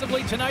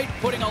offensively tonight,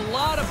 putting a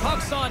lot of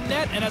pucks on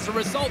net, and as a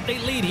result, they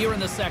lead here in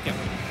the second.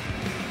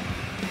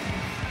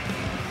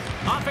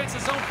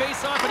 Offense's own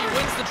face-off, and he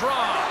wins the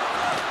draw.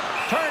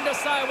 Turned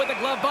aside with the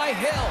glove by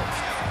Hill.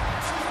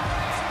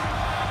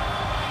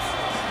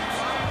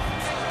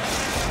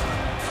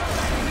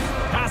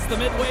 Past the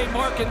midway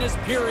mark in this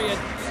period.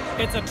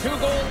 It's a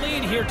 2-goal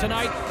lead here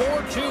tonight.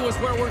 4-2 is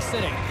where we're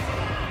sitting.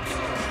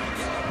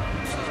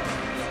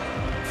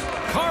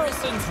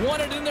 Carlson's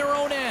won it in their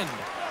own end.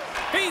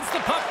 Feeds the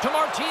puck to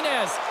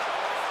Martinez.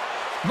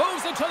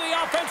 Moves it to the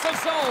offensive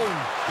zone.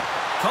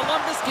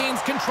 Columbus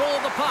gains control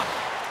of the puck.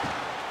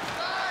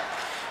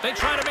 They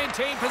try to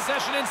maintain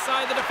possession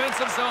inside the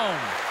defensive zone.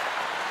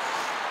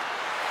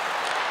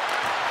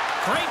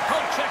 Great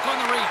poke check on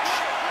the reach.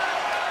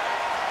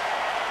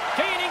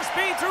 Gaining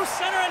speed through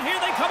center, and here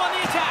they come on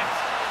the attack.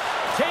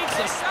 Takes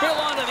a spill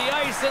onto the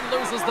ice and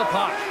loses the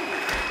puck.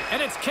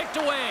 And it's kicked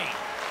away.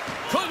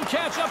 Couldn't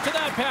catch up to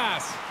that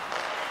pass.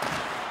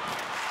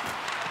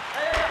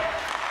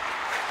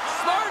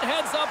 Smart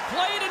heads up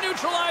play to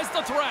neutralize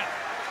the threat.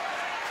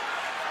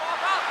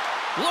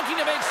 Looking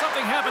to make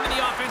something happen in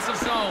the offensive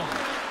zone.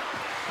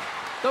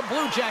 The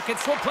Blue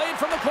Jackets will play it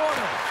from the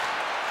corner.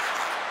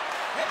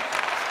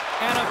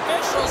 And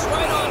officials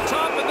right on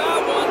top of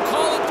that one,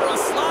 calling for a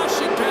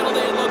slashing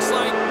penalty, it looks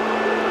like.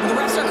 The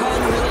refs are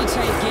calling a really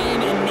tight game,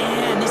 and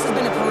man, this has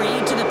been a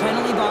parade to the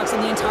penalty box,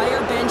 and the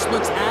entire bench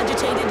looks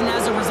agitated, and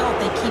as a result,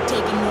 they keep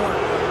taking more.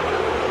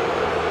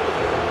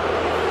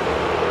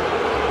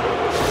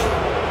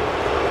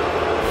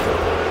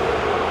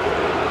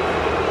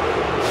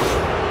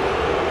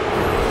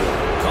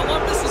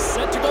 Columbus is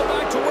set to go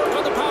back to work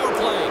on the power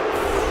play.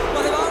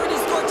 Well, they've already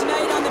scored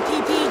tonight on the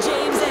PP,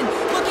 James, and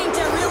looking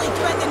to really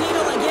thread the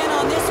needle again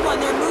on this one.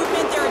 Their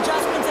movement, their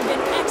adjustments have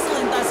been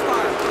excellent thus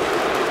far.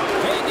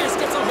 Vegas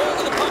gets a hold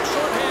of the puck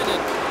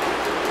shorthanded.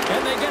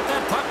 And they get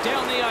that puck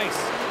down the ice.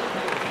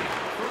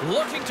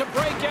 Looking to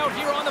break out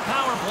here on the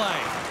power play.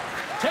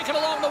 Taken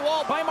along the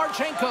wall by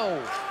Marchenko.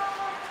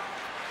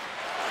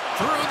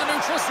 Through the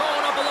neutral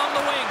zone, up along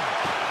the wing.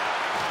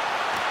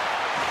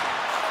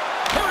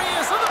 Here he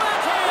is on the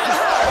backhand.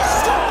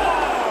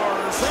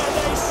 Scores! And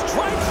they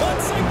strike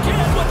once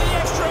again with the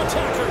extra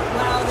attacker.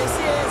 Wow, this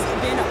has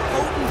been a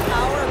potent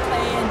power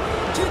play, and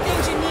two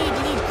things you need.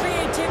 You need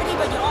creativity,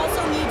 but you also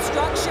need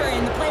structure,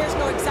 and the players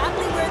know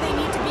exactly where they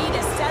need to be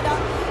to set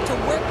up, to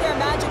work their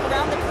magic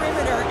around the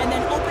perimeter, and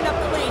then open up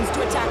the lanes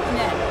to attack the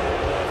net.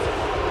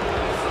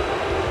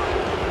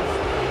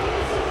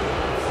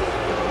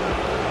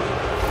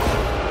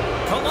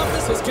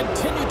 Columbus has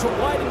continued to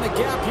widen the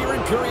gap here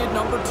in period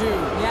number 2.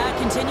 Yeah,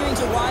 continuing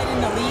to widen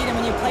the lead, and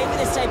when you play with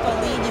this type of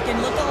lead, you can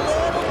look a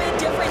little bit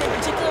different, in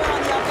particular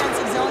on the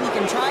offensive zone. You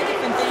can try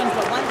different things,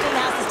 but one thing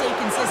has to stay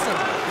consistent,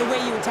 the way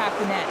you attack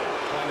the net.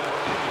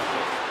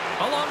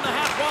 Along the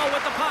half wall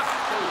with the puck.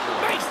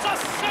 Makes the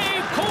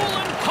save, cool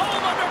and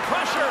calm under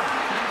pressure.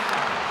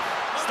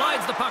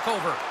 Slides the puck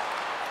over.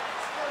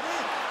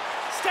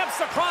 Steps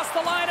across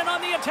the line and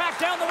on the attack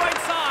down the right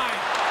side.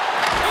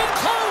 In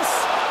close.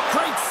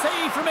 Great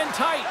save from in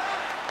tight.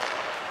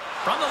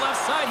 From the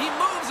left side, he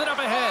moves it up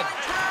ahead.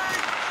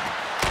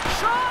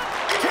 Shot!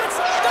 Gets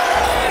it! There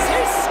it is! He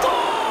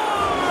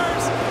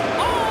scores!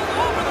 All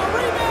over the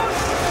rebound,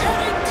 and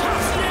he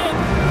taps it in.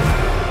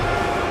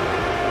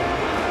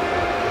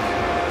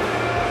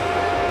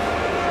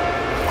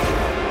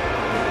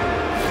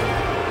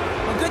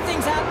 Well, good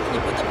things happen when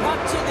you put the puck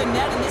to the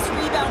net, and this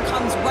rebound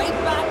comes right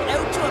back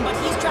out to him, but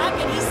he's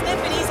tracking, he's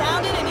sniffing, he's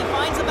hounded, and he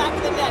finds the back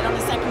of the net on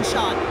the second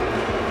shot.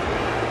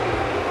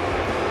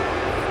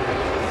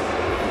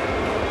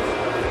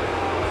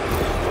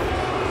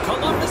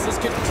 Columbus has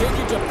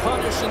continued to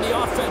punish in the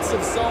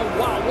offensive zone.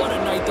 Wow, what a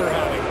night they're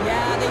having.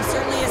 Yeah, they've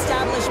certainly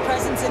established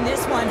presence in this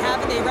one,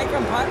 haven't they? Right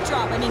from puck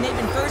drop. I mean, they've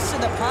been first to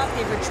the puck,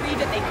 they've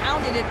retrieved it, they've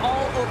hounded it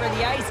all over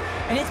the ice,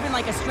 and it's been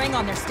like a string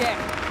on their stick.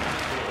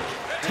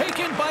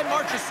 Taken by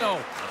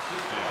Marchessault.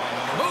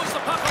 Moves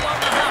the puck along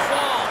the half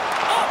wall.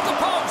 Off the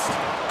post.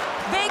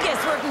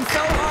 Vegas working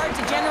so hard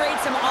to generate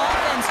some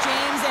offense,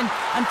 James, and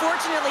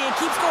unfortunately it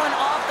keeps going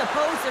off the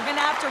post. They're going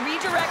to have to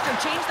redirect or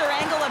change their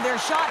angle of their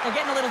shot. They're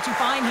getting a little too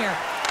fine here.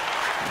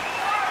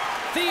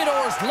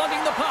 Theodore's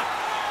lugging the puck.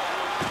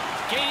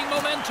 Gaining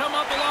momentum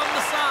up along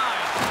the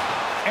side.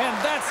 And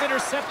that's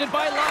intercepted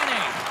by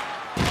Laine.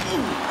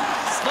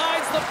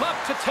 Slides the puck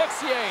to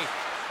Texier.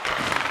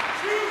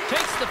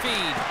 Takes the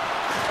feed.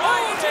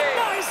 Oh,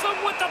 denies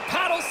him with the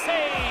paddle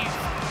save.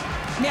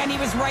 Man, he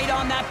was right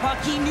on that puck.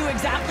 He knew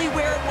exactly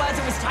where it was.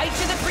 It was tight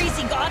to the crease.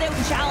 He got out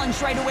and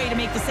challenged right away to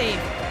make the save.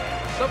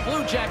 The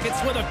Blue Jackets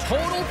with a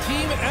total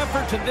team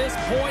effort to this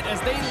point as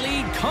they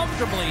lead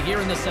comfortably here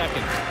in the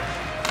second.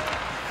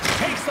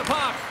 Takes the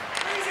puck.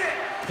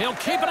 He'll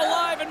keep it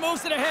alive and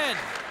moves it ahead.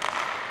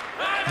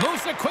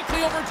 Moves it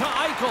quickly over to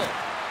Eichel.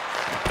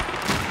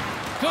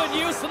 Good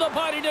use of the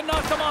body to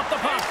knock them off the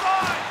puck.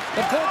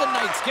 The Golden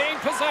Knights gain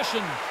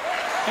possession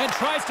and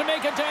tries to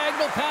make a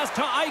diagonal pass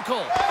to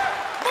Eichel.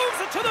 Moves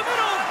it to the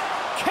middle.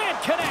 Can't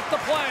connect the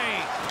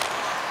play.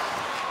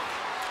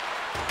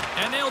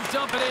 And they'll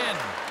dump it in.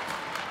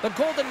 The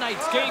Golden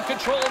Knights gain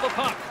control of the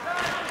puck.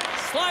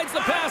 Slides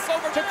the pass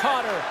over to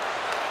Cotter.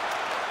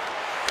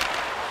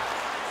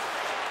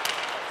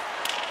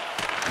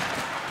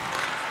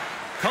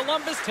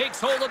 Columbus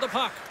takes hold of the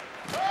puck.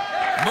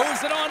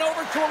 Moves it on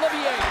over to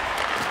Olivier.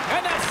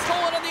 And that's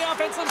stolen in the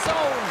offensive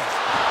zone.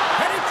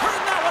 And he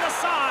turned that one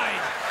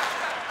aside.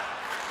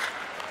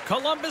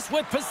 Columbus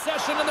with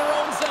possession in their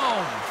own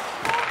zone.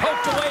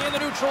 Poked away in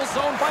the neutral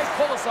zone by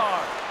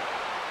Colasar.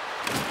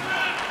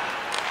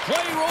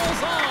 Play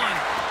rolls on.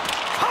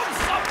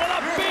 Comes up with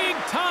a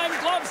big-time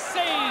glove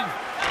save.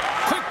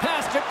 Quick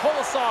pass to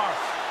Colasar.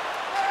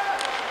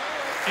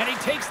 And he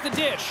takes the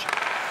dish.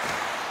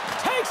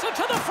 Takes it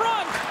to the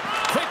front.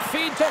 Quick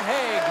feed to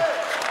Haig.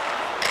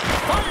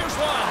 Fires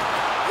one.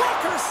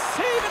 Rutgers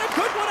saving a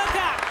good one at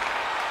that.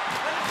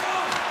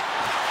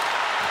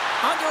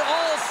 Under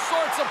all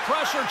sorts of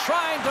pressure,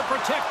 trying to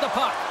protect the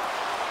puck.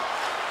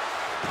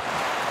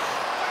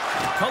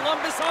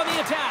 Columbus on the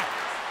attack.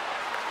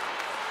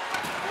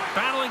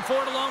 Battling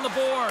for it along the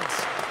boards.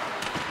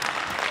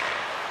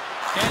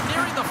 And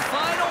nearing the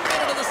final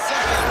minute of the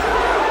second.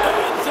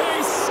 And they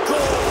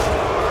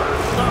score!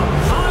 The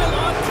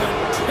pile-on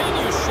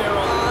continues, Cheryl.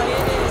 Oh,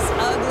 it is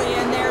ugly,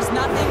 and there's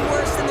nothing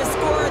worse in the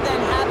score than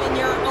having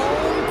your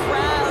own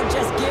crowd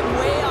just give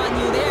way on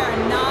you. They are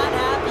not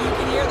happy. You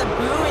can hear the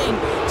booing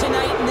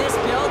tonight in this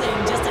building.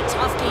 Just a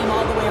tough game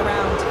all the way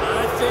around.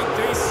 I think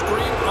they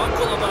screamed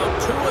uncle about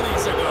 2 of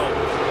these ago.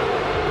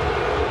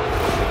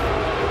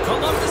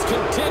 Columbus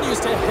continues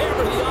to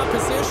hammer the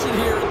opposition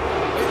here.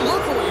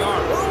 Look where we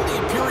are. We're only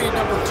in period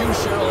number 2,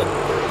 Cheryl, and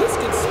this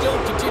can still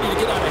continue to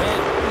get out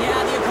ahead. Yeah,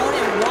 the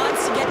opponent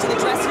wants to get to the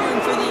dressing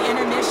room for the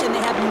intermission.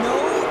 They have no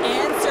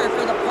answer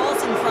for the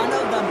pulse in front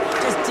of them,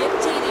 just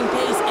dictating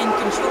pace and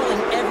controlling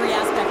every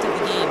aspect of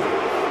the game.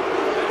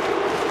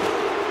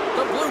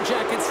 The Blue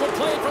Jackets will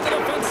play from the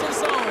defensive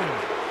zone.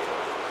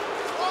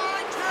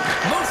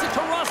 Moves it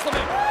to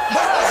Roslovic.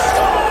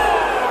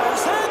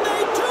 Scores! And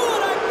they do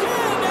it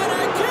again and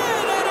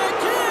again and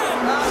again!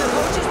 The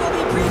coaches will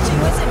be preaching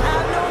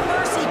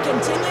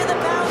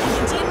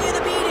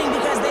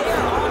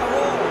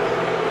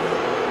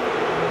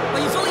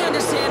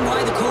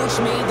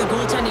made the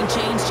goaltending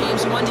change,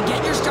 James. You want to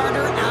get your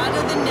starter out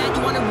of the net.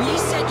 You want to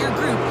reset your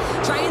group.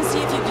 Try and see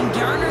if you can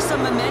garner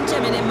some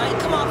momentum, and it might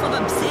come off of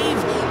a save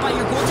by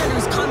your goaltender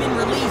who's come in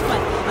relief,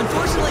 but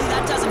unfortunately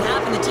that doesn't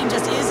happen. The team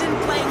just isn't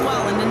playing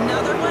well, and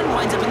another one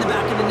winds up in the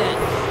back of the net.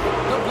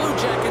 The Blue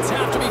Jackets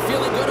have to be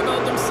feeling good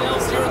about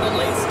themselves here in the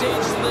late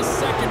stages of this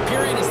second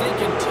period as they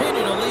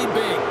continue to lead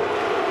big.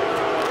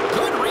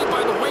 Good read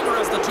by the winger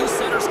as the two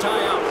centers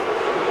tie up.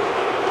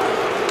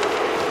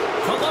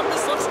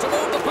 Columbus looks to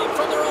move the puck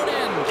from their own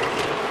end.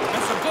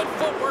 And some good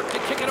footwork to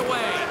kick it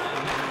away.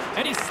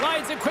 And he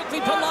slides it quickly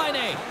to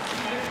Laine.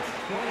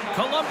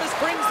 Columbus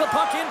brings the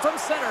puck in from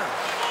center.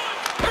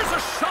 Here's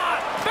a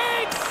shot.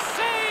 Big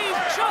save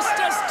just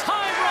as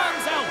time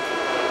runs out.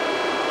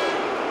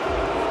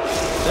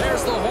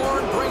 There's the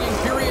horn bringing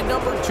period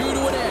number 2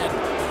 to an end.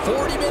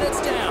 40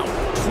 minutes down,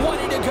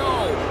 20 to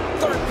go.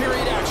 Third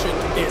period action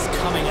is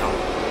coming up.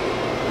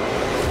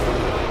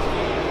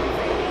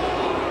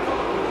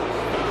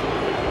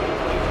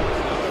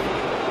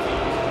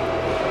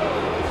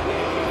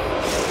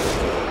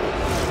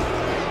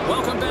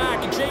 Welcome back.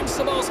 James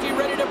Cybulski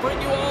ready to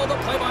bring you all the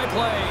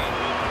play-by-play.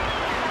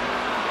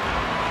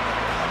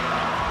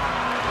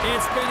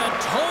 It's been a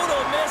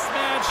total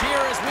mismatch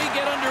here as we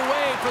get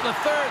underway for the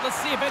third. Let's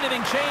see if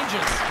anything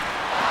changes.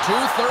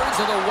 2/3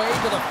 of the way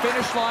to the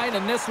finish line,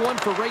 and this one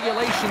for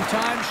regulation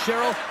time.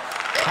 Cheryl,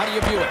 how do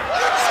you view it?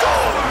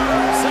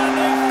 Scores! And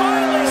they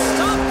finally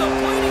stop the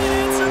bleeding and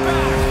answer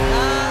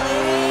back.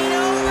 It ain't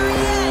over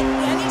yet.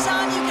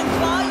 Anytime you can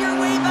claw your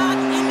way back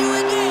into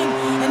a game,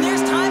 and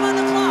there's time on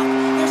the clock,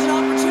 there's an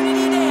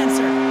opportunity to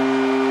answer.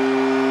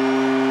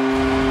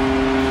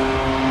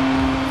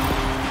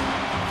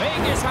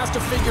 Vegas has to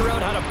figure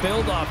out how to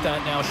build off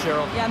that now,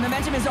 Cheryl. Yeah,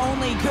 momentum is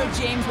only good,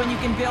 James, when you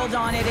can build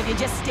on it. If it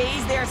just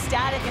stays there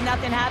static and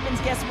nothing happens,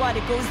 guess what?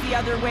 It goes the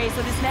other way.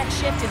 So this next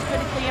shift is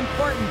critically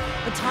important.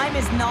 But time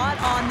is not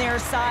on their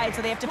side,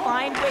 so they have to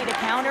find a way to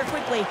counter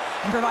quickly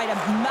and provide a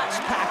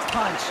much-packed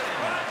punch.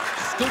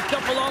 Scooped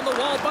up along the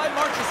wall by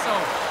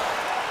Marchessault.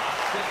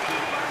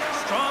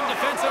 Strong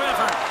defensive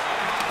effort.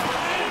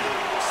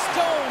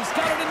 Stone's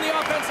got it in the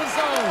offensive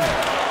zone.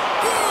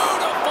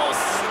 Beautiful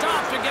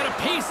stop to get a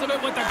piece of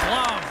it with the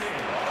glove.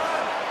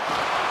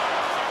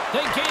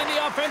 They gain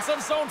the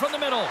offensive zone from the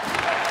middle.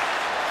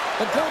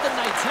 The Golden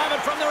Knights have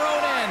it from their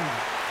own end.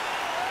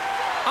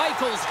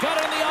 Eichel's got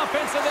it in the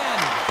offensive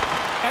end.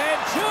 And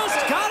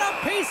just got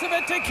a piece of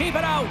it to keep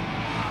it out.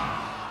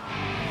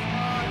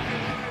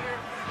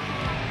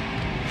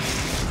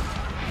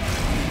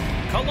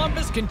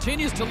 Columbus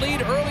continues to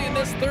lead early in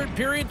this third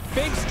period.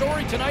 Big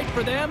story tonight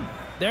for them.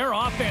 Their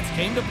offense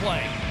came to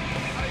play.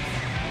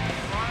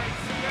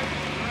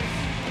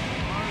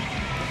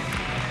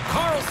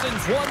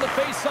 Carlson's won the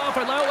face-off,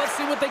 and now let's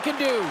see what they can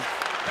do.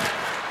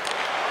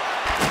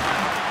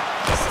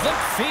 Slip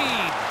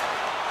feed.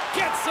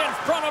 Gets in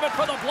front of it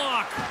for the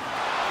block.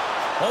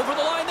 Over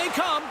the line they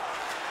come.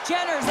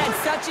 Jenner's had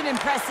such an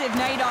impressive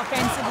night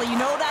offensively. You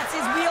know that's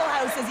his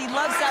wheelhouse, as he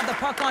loves to have the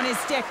puck on his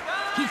stick.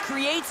 He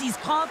creates, he's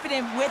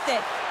confident with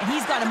it, and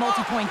he's got a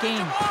multi-point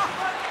game.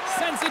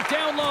 Sends it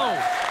down low.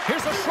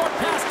 Here's a short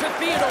pass to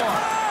Theodore.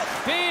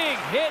 Big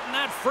hit, and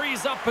that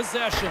frees up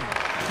possession.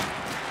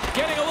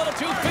 Getting a little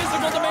too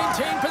physical to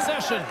maintain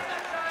possession.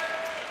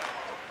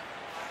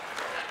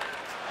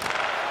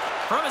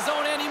 From his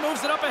own end, he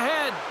moves it up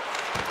ahead.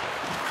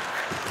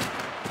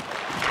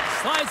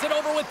 Slides it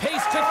over with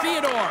pace to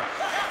Theodore.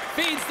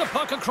 Feeds the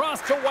puck across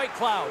to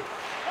Whitecloud.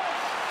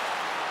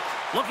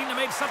 Looking to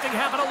make something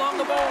happen along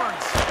the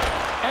boards.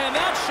 And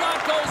that shot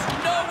goes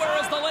nowhere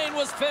as the lane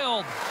was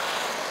filled.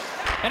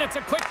 And it's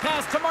a quick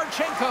pass to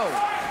Marchenko.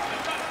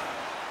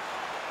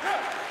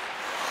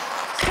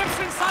 Steps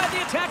inside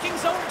the attacking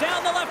zone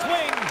down the left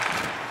wing.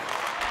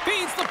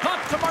 Feeds the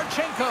puck to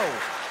Marchenko.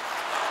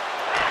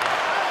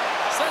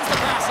 Sends the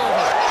pass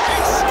over. He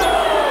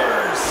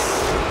scores!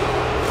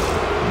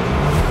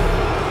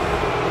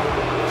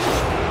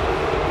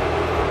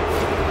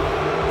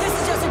 This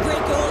is just a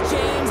great goal,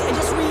 James, and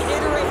just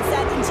reiterates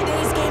that in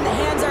today's game, the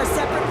hands are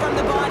separate from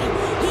the body.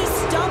 He's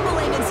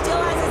stumbling and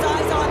still has his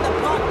eyes on the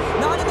puck.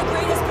 Not in the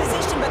greatest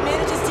position, but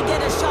manages to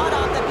get a shot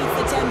off that beats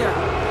the tender.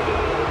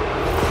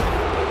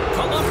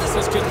 Columbus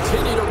has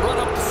continued to run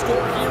up the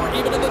score here,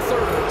 even in the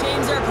third.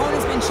 James, their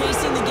opponent's been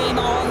chasing the game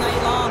all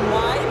night long.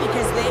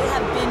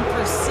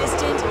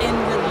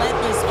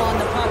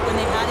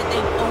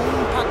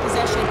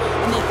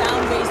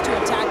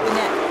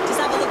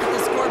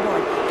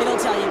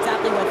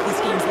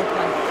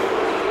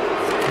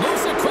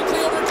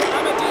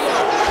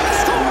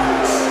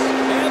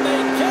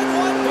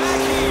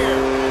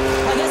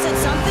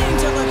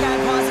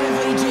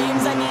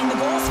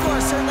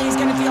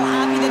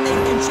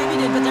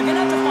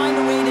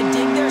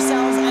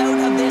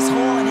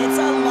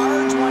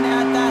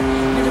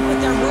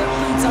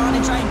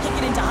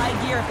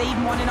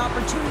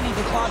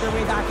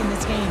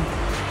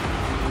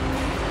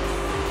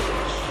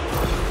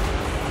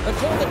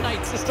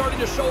 are starting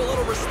to show a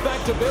little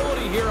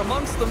respectability here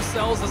amongst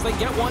themselves as they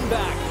get one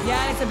back.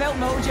 Yeah, it's about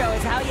mojo.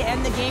 It's how you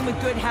end the game with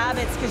good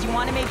habits, because you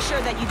want to make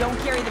sure that you don't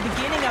carry the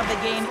beginning of the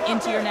game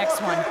into your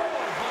next one.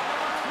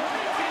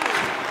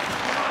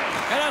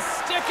 And a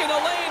stick in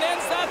the lane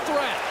ends that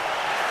threat.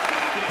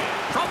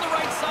 From the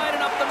right side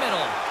and up the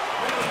middle.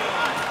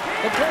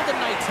 The Golden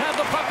Knights have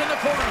the puck in the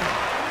corner.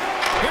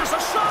 Here's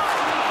a shot,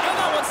 and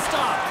that one's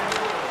stopped.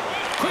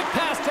 Quick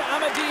pass to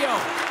Amadio.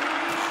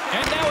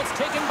 And now it's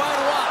taken by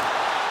Rock.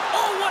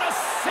 Oh, what a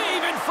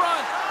save in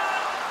front.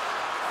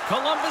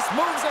 Columbus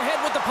moves ahead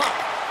with the puck.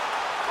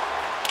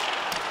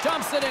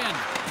 Dumps it in.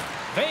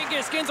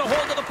 Vegas gains a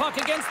hold of the puck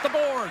against the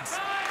boards.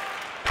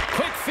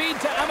 Quick feed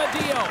to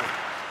Amadio.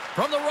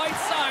 From the right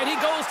side, he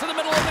goes to the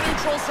middle of the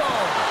neutral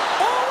zone.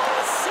 Oh, what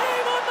a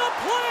save on the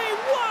play.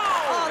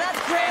 Wow. Oh, that's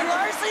great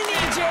larceny,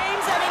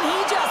 James. I mean, he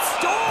just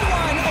stole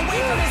one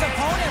away from his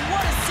opponent.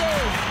 What a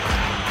save.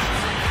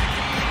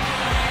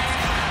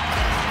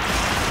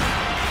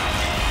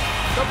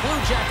 The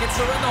Blue Jackets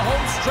are in the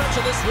home stretch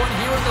of this one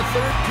here in the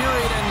third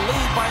period and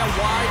lead by a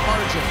wide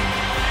margin.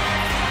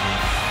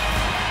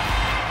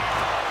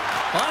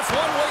 Well, that's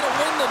one way to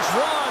win the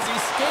draw as he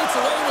skates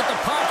away with the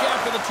puck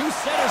after the two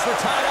centers were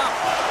tied up.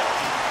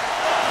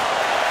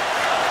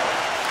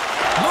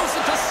 Moves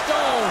it to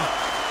Stone.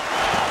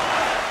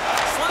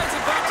 Slides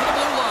it back to the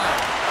blue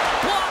line.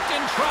 Blocked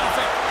in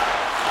traffic.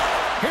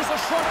 Here's a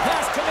short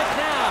pass to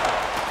McNabb.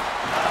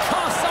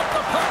 Toss up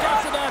the puck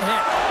after that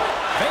hit.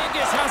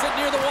 Vegas has it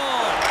near the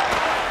wall.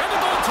 And the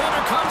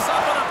goaltender comes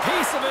up with a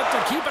piece of it to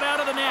keep it out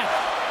of the net.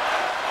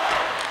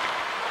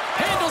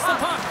 Handles the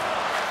puck.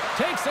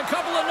 Takes a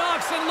couple of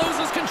knocks and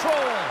loses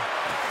control.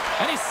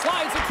 And he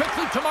slides it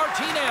quickly to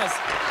Martinez.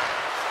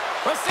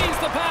 Receives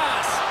the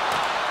pass.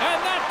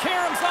 And that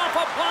caroms off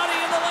a body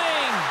in the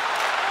lane.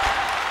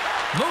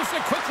 Moves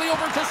it quickly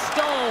over to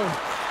Stone.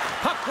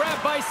 Puck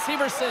grabbed by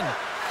Severson.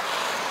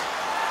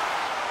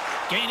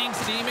 Gaining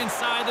steam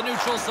inside the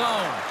neutral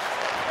zone.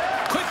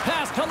 Quick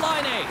pass to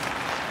Laine.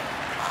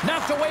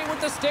 Knocked away with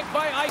the stick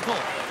by Eichel.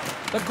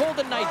 The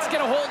Golden Knights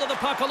get a hold of the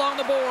puck along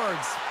the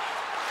boards.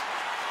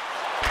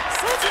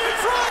 Slits it in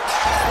front.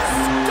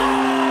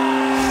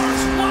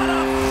 Scores! What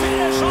a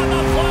finish on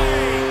the play!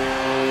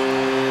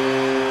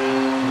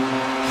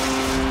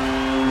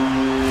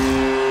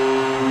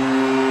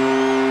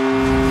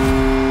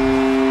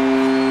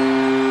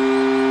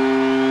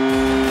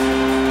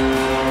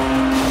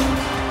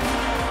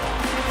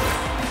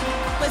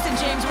 Listen,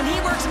 James, when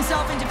he works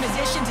himself into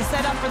position to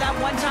set up for that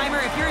one-timer,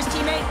 if you're his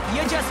teammate,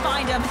 you just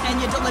find him and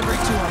you deliver it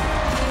to him.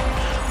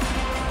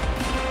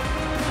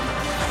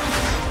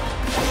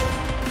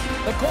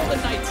 The Golden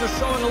Knights are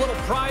showing a little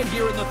pride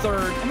here in the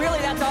third. And really,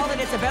 that's all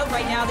that it's about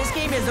right now. This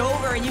game is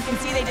over, and you can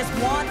see they just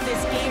want this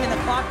game and the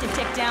clock to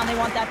tick down. They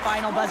want that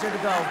final buzzer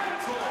to go.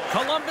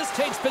 Columbus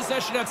takes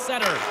possession at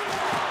center.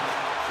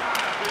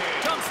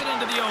 Dumps it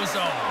into the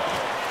ozone.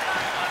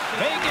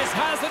 Vegas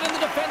has it in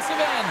the defensive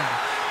end.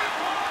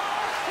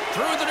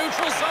 Through the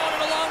neutral zone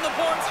and along the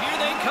boards, here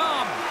they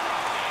come.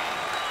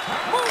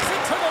 Moves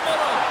it to the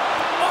middle.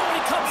 Oh,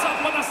 he comes up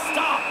with a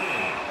stop.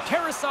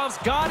 Tarasov's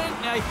got it,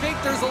 and I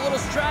think there's a little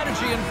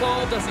strategy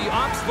involved as he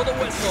opts for the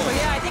whistle. Well,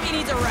 yeah, I think he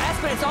needs a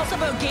rest, but it's also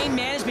about game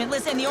management.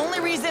 Listen, the only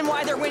reason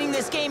why they're winning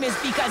this game is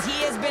because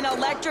he has been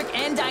electric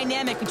and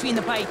dynamic between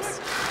the pipes.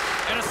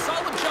 And a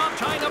solid job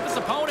tying up his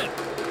opponent.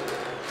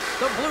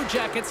 The Blue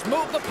Jackets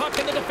move the puck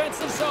in the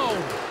defensive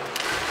zone.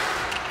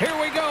 Here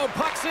we go,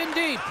 puck's in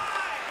deep.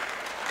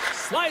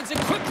 Slides it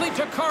quickly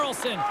to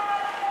Carlson.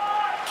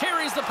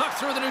 Carries the puck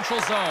through the neutral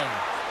zone.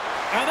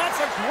 And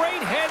that's a great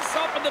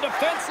heads-up in the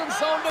defensive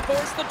zone to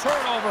force the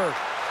turnover.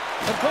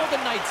 The Golden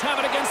Knights have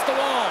it against the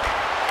wall.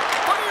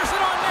 Fires it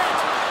on net.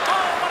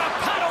 Oh, what a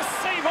paddle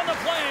save on the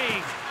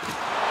play.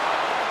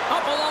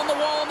 Up along the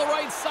wall on the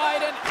right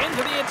side and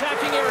into the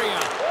attacking area.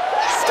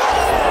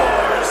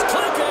 Scores!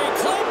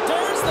 Click,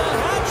 there's the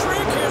hat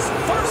trick, his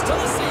first of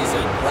the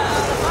season. Well,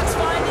 the puck's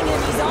finding him.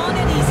 He's on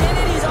it, he's in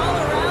it, he's all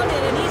around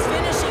it, and he's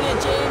finishing it,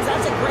 James.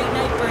 That's a great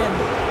night for him.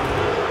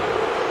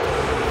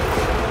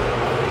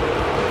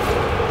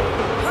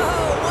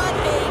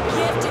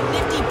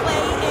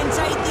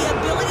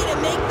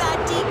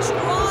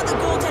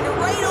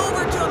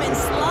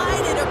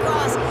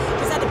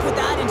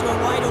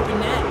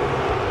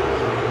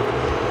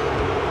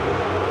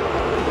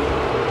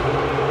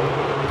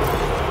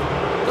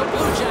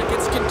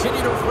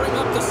 Continue to bring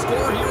up the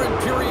score here in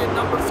period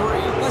number 3.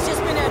 Well, it's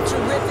just been a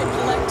terrific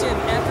collective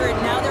effort.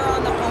 Now they're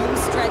on the home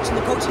stretch, and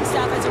the coaching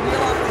staff has a real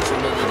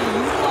opportunity to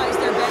utilize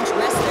their bench,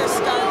 rest their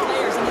star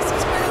players, and this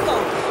is critical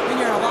when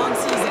you're in a long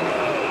season.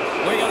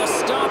 We got a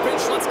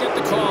stoppage. Let's get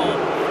the call.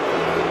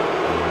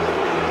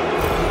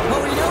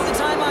 Well, we know the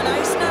time on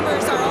ice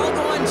numbers are all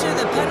going to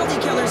the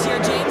penalty killers here,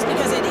 James,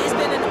 because it has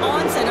been an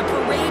onset, a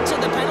parade to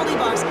the penalty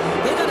box.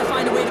 They've got to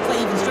find a way to play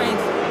even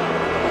strength.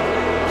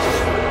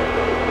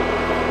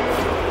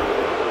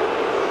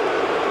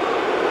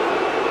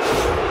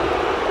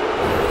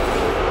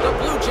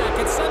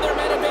 Send their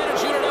man advantage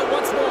unit out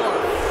once more.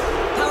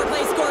 Power play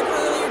scored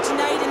earlier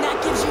tonight, and that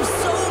gives you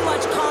so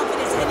much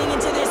confidence heading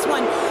into this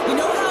one.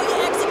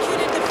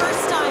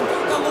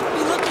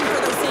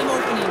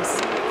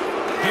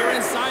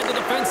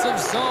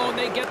 zone,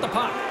 they get the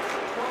puck.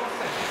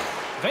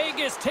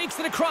 Vegas takes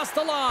it across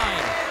the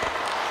line.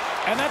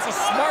 And that's a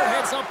smart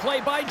heads-up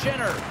play by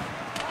Jenner.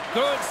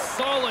 Good,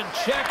 solid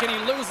check, and he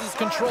loses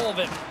control of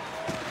it.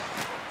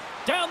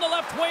 Down the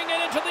left wing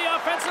and into the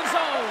offensive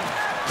zone.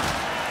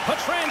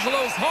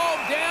 Petrangelo's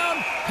hauled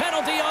down.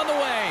 Penalty on the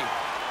way.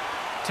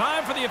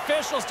 Time for the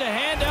officials to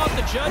hand out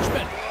the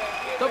judgment.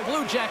 The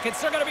Blue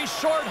Jackets are going to be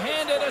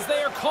short-handed as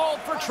they are called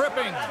for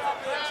tripping.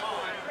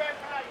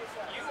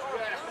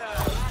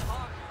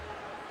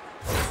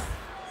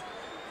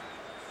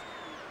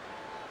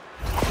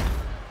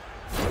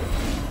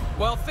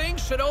 Well, things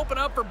should open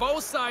up for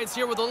both sides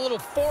here with a little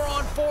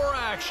 4-on-4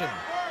 action.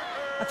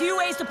 A few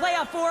ways to play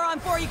a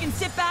 4-on-4. You can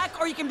sit back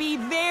or you can be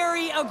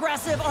very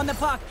aggressive on the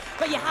puck.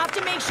 But you have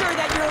to make sure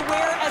that you're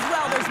aware as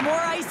well. There's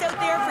more ice out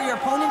there for your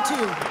opponent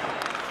too.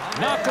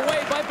 Knocked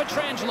away by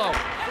Petrangelo.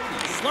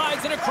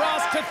 Slides it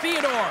across to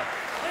Theodore.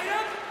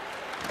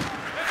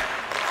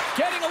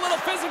 Getting a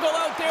little physical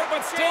out there,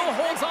 but still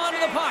holds on to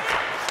the puck.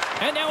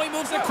 And now he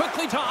moves it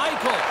quickly to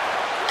Eichel.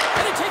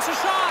 And he takes a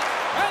shot.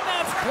 And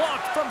that's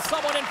blocked from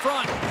someone in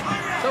front.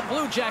 The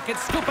Blue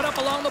Jackets scoop it up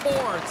along the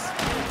boards.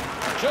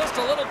 Just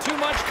a little too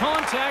much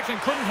contact and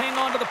couldn't hang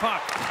on to the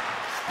puck.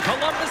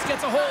 Columbus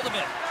gets a hold of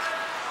it.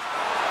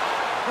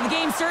 Well, the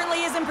game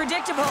certainly isn't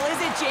predictable, is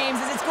it,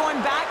 James? As it's going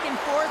back and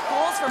forth,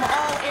 goals from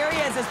all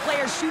areas as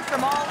players shoot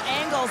from all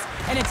angles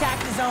and attack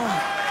the zone.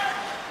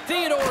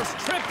 Theodore's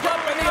tripped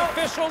up and the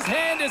official's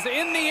hand is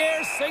in the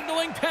air,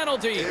 signaling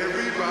penalty.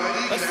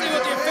 Let's see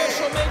what the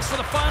official makes for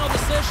the final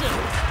decision.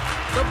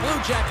 The Blue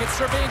Jackets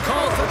are being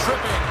called for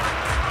tripping.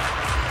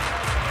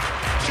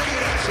 Check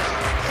it out, y'all.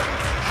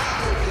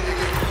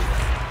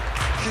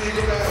 Can you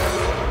go back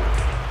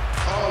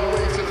all the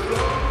way to the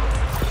floor?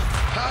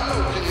 How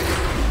low can you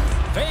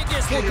get?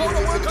 Vegas will go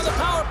to work on the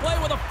power play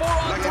with a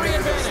 4-on-3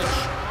 advantage.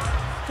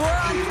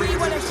 4-on-3,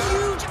 what a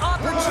huge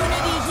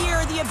opportunity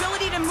here. The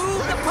ability to move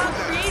the puck,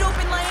 create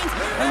open lanes,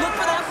 and look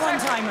for that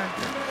one-timer.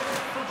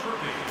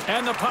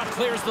 And the puck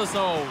clears the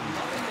zone.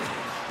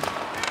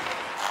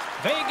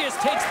 Vegas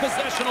takes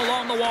possession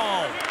along the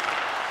wall.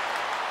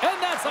 And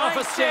that's off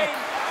a stick.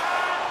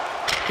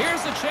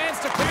 Here's a chance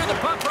to clear the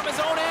puck from his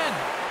own end.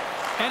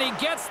 And he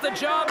gets the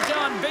job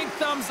done. Big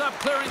thumbs up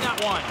clearing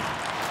that one.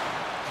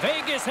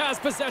 Vegas has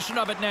possession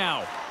of it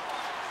now.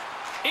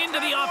 Into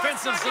the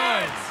offensive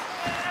zone.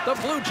 The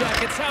Blue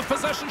Jackets have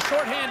possession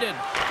shorthanded.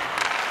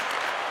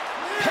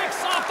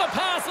 Picks off the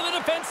pass in the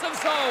defensive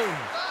zone.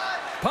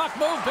 Puck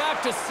moved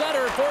back to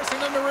center, forcing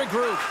them to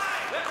regroup.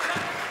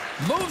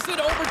 Moves it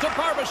over to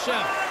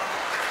Barbashev.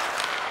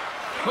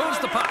 Moves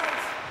the puck.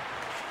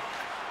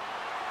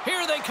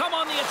 Here they come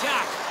on the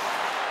attack.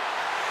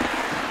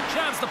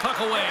 Jabs the puck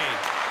away.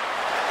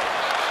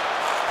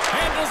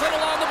 Handles it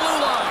along the blue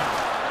line.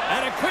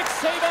 And a quick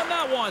save on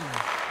that one.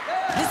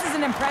 This is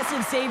an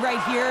impressive save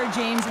right here,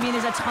 James. I mean,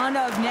 there's a ton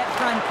of net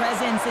front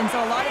presence, and so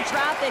a lot of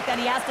traffic that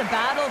he has to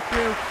battle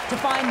through to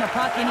find the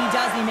puck, and he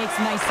does, and he makes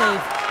a nice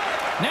save.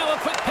 Now a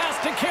quick pass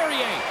to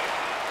Carrier.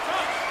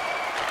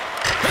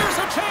 Here's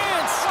a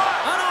chance.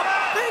 On a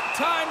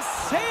big-time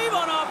save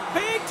on a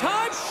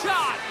big-time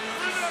shot.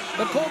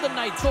 The Golden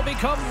Knights will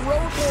become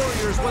road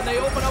warriors when they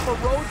open up a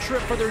road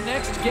trip for their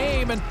next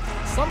game, and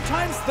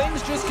sometimes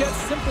things just get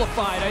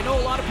simplified. I know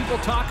a lot of people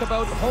talk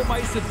about home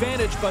ice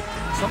advantage, but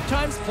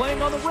sometimes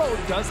playing on the road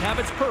does have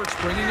its perks,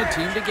 bringing a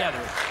team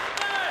together.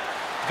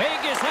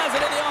 Vegas has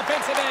it in the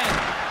offensive end.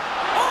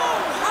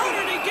 Oh, how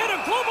did he get a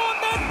glove on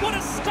that? What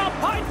a stop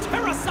by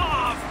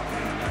Tarasov!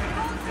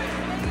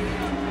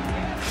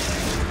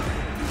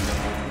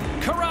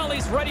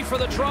 Corrali's ready for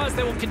the draws.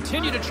 They will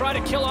continue to try to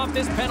kill off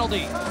this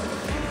penalty.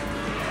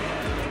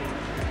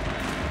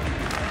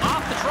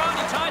 Off the draw,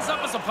 he ties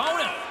up his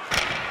opponent.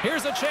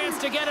 Here's a chance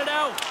to get it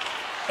out.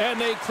 And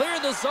they clear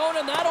the zone,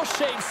 and that'll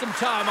shave some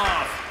time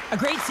off. A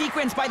great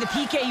sequence by the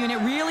PK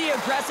unit. Really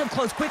aggressive,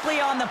 close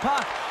quickly on the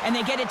puck, and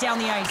they get it down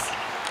the ice.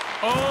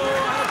 Oh,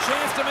 had a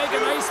chance to make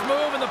a nice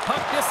move, and the puck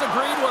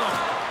disagreed with him.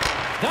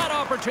 That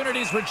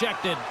opportunity's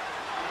rejected.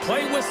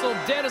 Play whistle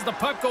dead as the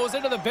puck goes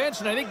into the bench,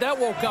 and I think that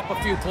woke up a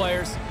few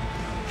players.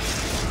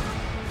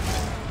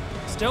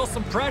 Still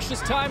some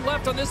precious time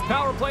left on this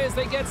power play as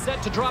they get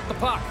set to drop the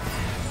puck.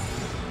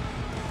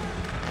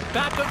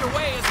 Back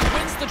underway as he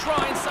wins the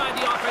draw inside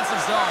the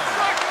offensive zone.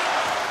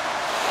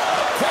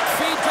 Quick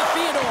feed to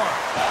Theodore.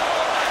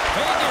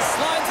 Vegas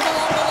slides it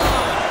along the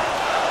line.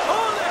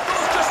 Oh, that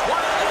goes just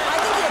wide. I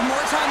think he had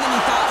more time than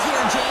he thought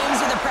here, James.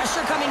 With the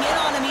pressure coming in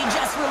on him, he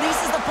just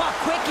releases the puck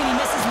quick and he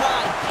misses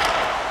wide.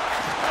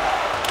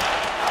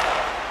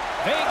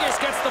 Vegas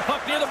gets the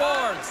puck near the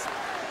boards.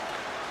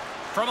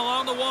 From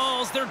along the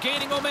walls, they're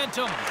gaining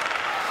momentum.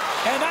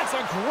 And that's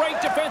a great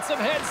defensive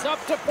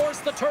heads-up to force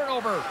the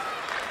turnover.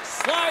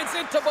 Slides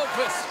into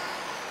Boquist.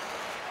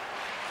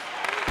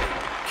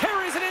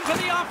 Carries it into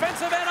the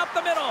offensive end up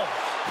the middle.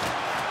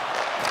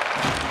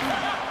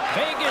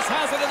 Vegas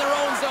has it in their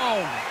own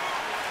zone.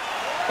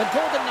 The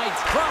Golden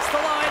Knights cross the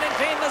line and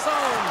gain the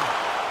zone.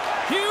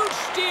 Huge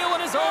steal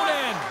in his own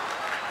end.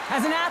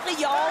 As an athlete,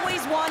 you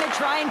always want to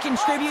try and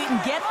contribute and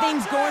get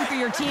things going for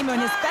your team, and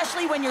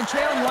especially when you're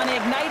trailing, you want to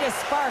ignite a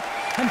spark.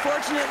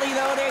 Unfortunately,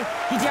 though,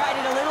 he tried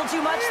it a little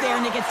too much there,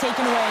 and it gets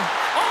taken away.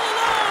 All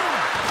alone!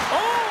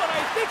 Oh, and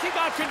I think he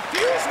got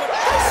confused with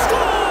the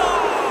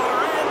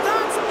score! And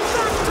that's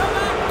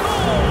back-to-back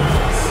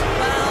goals!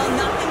 Well,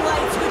 nothing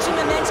like switching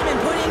momentum and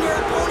putting your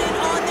opponent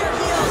on their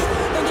heels.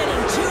 They're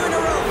getting 2 in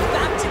a row,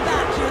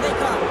 back-to-back. Here they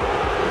come.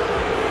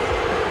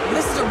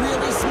 This is a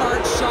really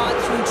smart shot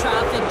through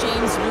traffic,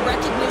 James.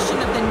 Recognition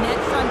of the net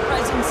front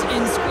presence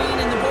in screen,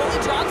 and the goalie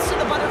drops to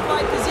the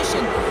butterfly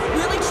position.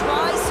 Really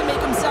tries to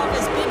make himself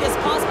as big as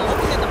possible,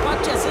 hoping that the puck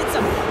just hits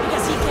him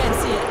because he can't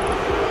see it.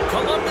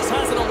 Columbus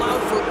hasn't allowed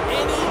for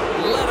any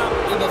let-up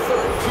in the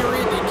third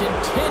period. They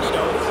continue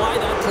to apply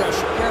that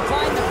pressure. They're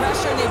applying the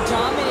pressure, and they've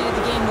dominated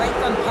the game right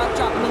from puck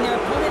drop. I mean, their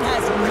opponent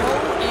has no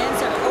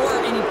answer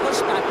or any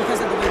pushback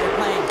because of the way they're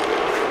playing.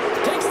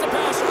 Takes the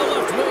pass from the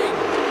left wing.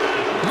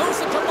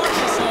 Moves it to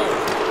Marchessault.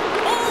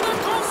 Oh, that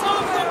goes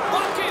off the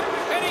bucket,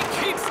 and he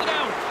keeps it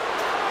out.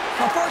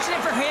 Unfortunate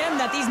for him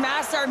that these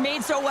masks are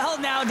made so well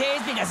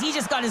nowadays because he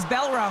just got his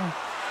bell rung.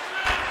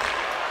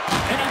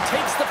 And he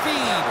takes the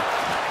feed.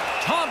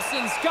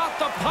 Thompson's got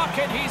the puck,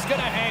 and he's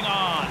going to hang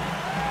on.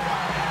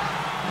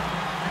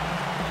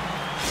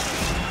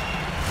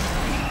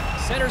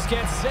 Centers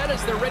get set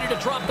as they're ready to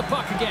drop the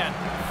puck again.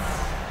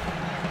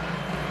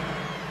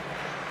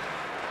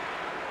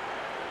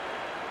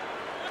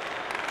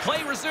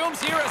 Play resumes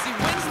here as he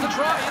wins the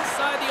draw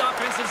inside the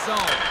offensive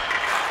zone.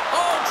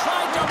 Oh,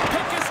 trying to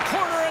pick his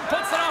corner and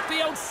puts it off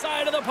the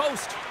outside of the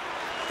post.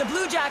 The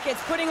Blue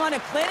Jackets putting on a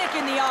clinic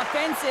in the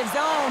offensive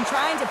zone,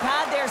 trying to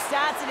pad their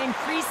stats and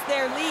increase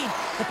their lead.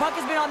 The puck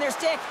has been on their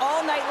stick all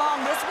night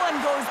long. This one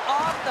goes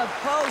off the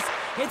post.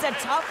 It's a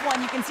tough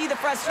one. You can see the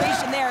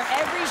frustration there.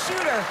 Every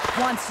shooter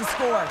wants to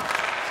score.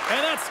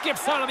 And that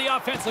skips out of the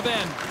offensive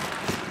end.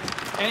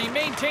 And he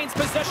maintains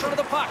possession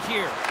of the puck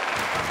here.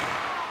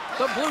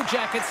 The Blue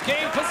Jackets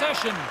gain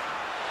possession.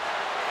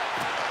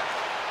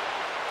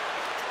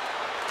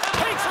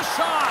 Takes a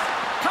shot.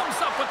 Comes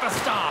up with the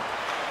stop.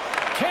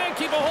 Can't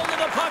keep a hold of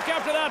the puck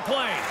after that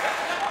play.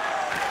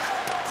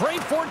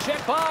 Great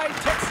forecheck by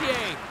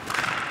Texier.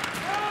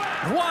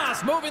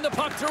 Ross moving the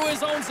puck through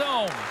his own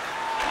zone.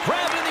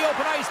 Grabbed in the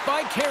open ice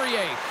by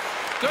Carrier.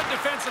 Good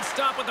defensive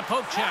stop with the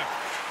poke check.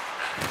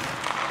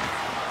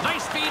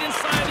 Nice speed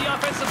inside the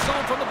offensive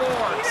zone from the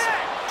boards.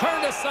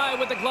 Turned aside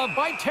with the glove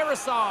by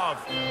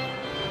Tarasov.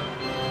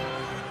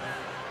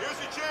 Here's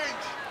the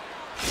change.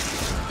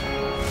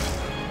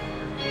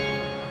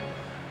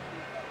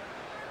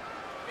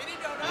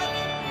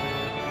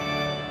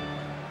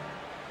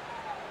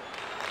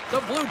 The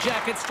Blue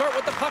Jackets start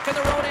with the puck in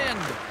their own end.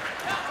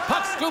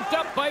 Puck scooped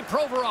up by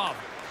Provorov.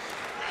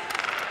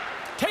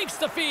 Takes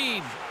the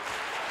feed.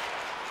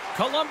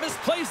 Columbus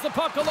plays the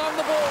puck along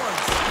the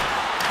boards.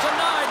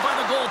 Denied by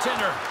the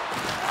goaltender.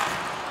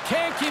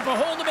 Can't keep a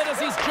hold of it as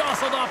he's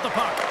jostled off the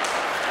puck.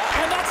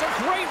 And that's a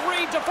great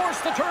read to force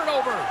the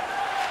turnover.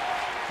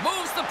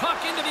 Moves the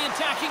puck into the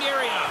attacking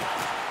area.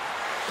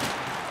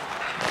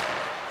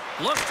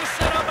 Looks to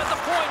set up at the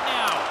point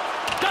now.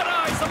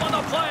 Denies him on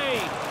the play.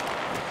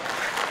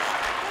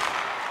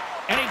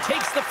 And he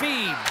takes the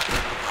feed.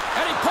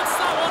 And he puts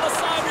that one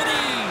aside with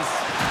ease.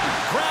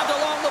 Grabbed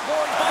along the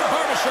board by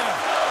Barbashev.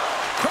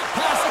 Quick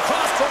pass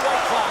across to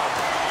Whitecloud.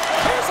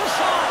 Here's a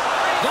shot.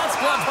 That's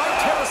blocked by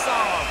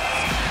Tarasov.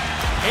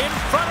 In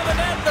front of the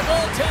net, the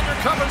goaltender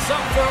covers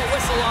up for a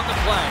whistle on the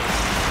play.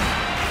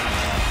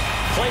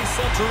 Play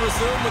set to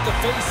resume with the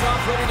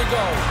face-off ready to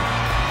go.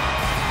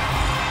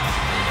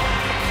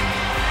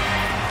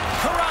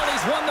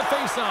 Corrales won the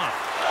face-off.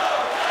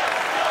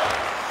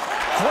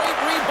 Great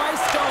read by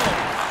Stone.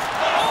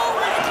 Oh,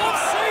 what a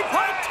glove save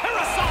by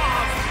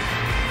Tarasov!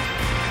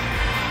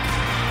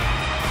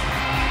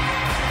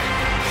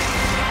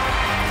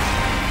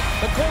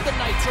 The Golden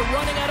Knights are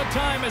running out of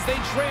time as they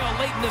trail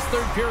late in this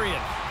third period.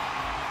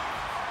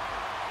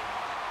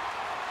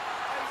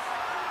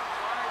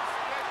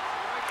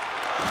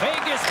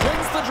 Vegas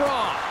wins the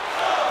draw.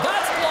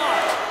 That's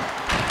blocked.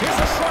 Here's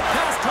a short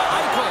pass to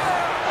Eichel.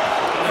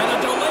 And a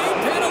delayed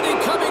penalty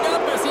coming up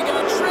as he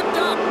got tripped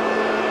up.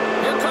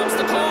 Here comes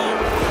the call.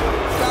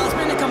 Well, it's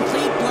been a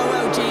complete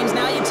blowout, James.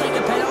 Now you take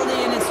a penalty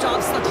and it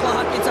stops the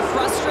clock. It's a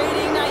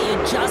frustrating night. You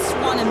just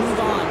want to move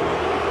on.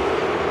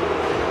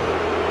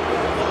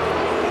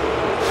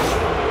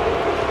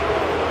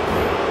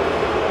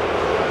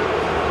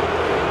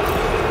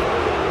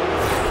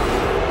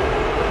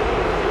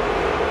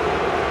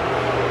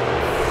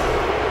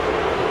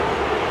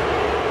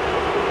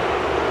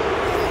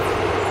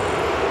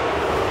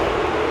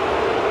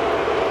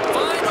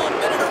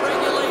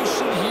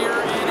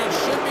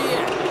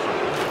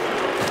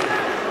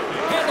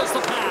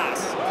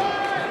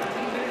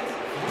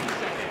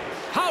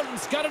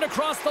 Got it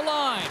across the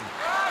line.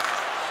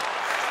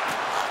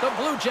 The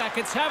Blue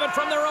Jackets have it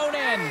from their own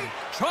end.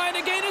 Trying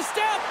to gain a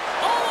step.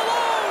 All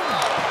alone.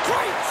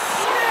 Great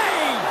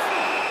save.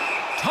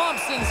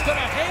 Thompson's going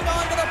to hang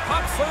on to the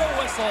puck for a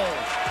whistle.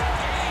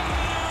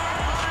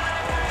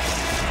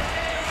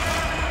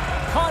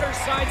 Connors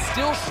side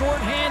still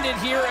short-handed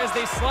here as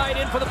they slide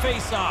in for the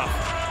face-off.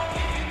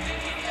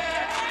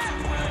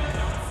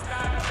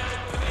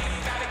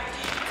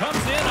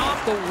 Comes in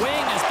off the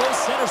wing as both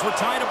centers were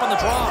tied up on the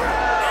draw.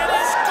 And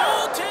his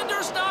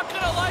goaltender's not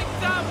going to like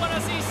that one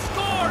as he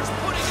scores,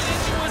 putting it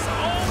into his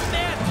own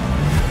net.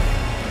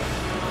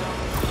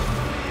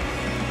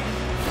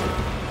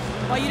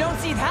 Well, you don't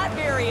see that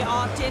very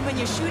often when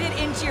you shoot it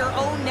into your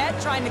own net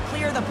trying to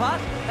clear the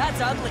puck. That's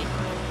ugly.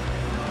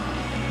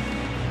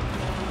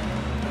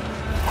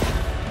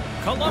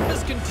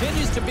 Columbus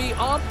continues to be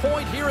on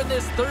point here in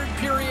this third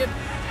period,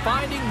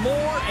 finding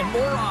more and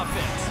more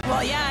offense.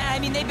 Well, yeah, I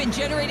mean, they've been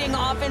generating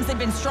offense. They've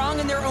been strong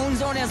in their own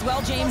zone as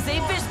well, James.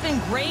 They've just been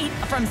great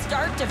from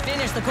start to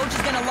finish. The coach is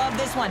going to love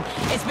this one.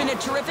 It's been a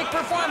terrific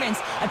performance,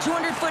 a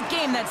 200-foot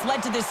game that's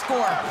led to this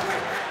score.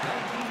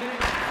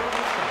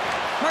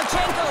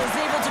 Marchenko is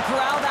able to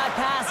corral that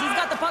pass. He's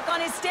got the puck on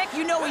his stick.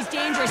 You know he's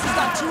dangerous. He's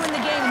got 2 in the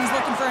game, and he's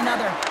looking for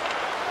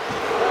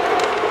another.